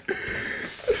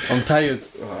 I'm tired.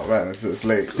 Oh man, it's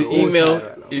late. The email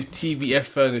is TBF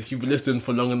Furnace. You've been listening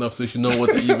for long enough, so you should know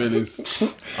what the email is.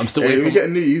 I'm still waiting. We get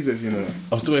new users, you know.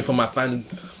 I'm still waiting for my fan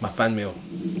mail.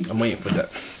 I'm waiting for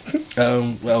that.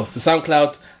 What else? The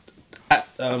SoundCloud at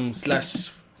 /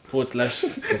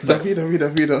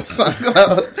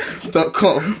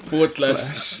 www.soundcloud.com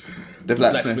 / The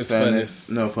Blacksmith's Furnace.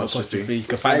 No apostrophe. You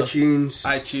can find iTunes. us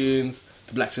iTunes.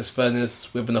 The Blacksmith's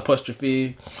Furnace with an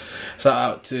apostrophe. Shout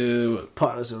out to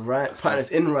Partners in Rhyme. Partners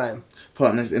in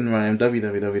Rhyme.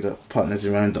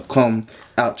 www.partnersinrhyme.com.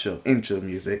 Outro, intro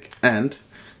music, and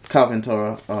Calvin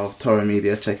Torah of Torah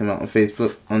Media. Check him out on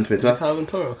Facebook, on Twitter. Calvin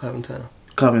Torah or Calvin Turner?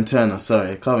 Calvin Turner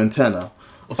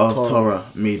of Torah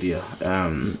Media.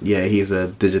 Yeah, he's a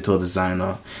digital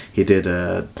designer. He did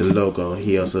the logo.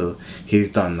 He's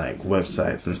done like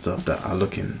websites and stuff that are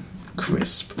looking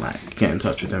crisp. Like, get in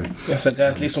touch with him. Yeah, so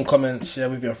guys, leave some comments, share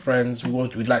with your friends.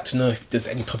 We'd like to know if there's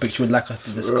any topics you would like us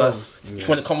to discuss. Yeah. If you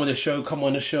want to come on the show, come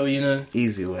on the show, you know.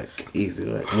 Easy work.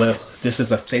 Well, this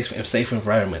is a safe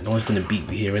environment. No one's going to beat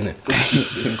me here, innit? We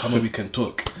can come and we can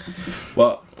talk.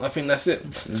 Well, I think that's it.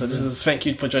 So this is thank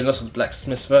you for joining us with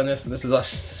Blacksmith's Furnace. And this is us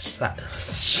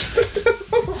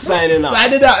signing out.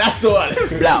 Signing out. That's the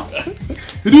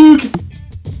one.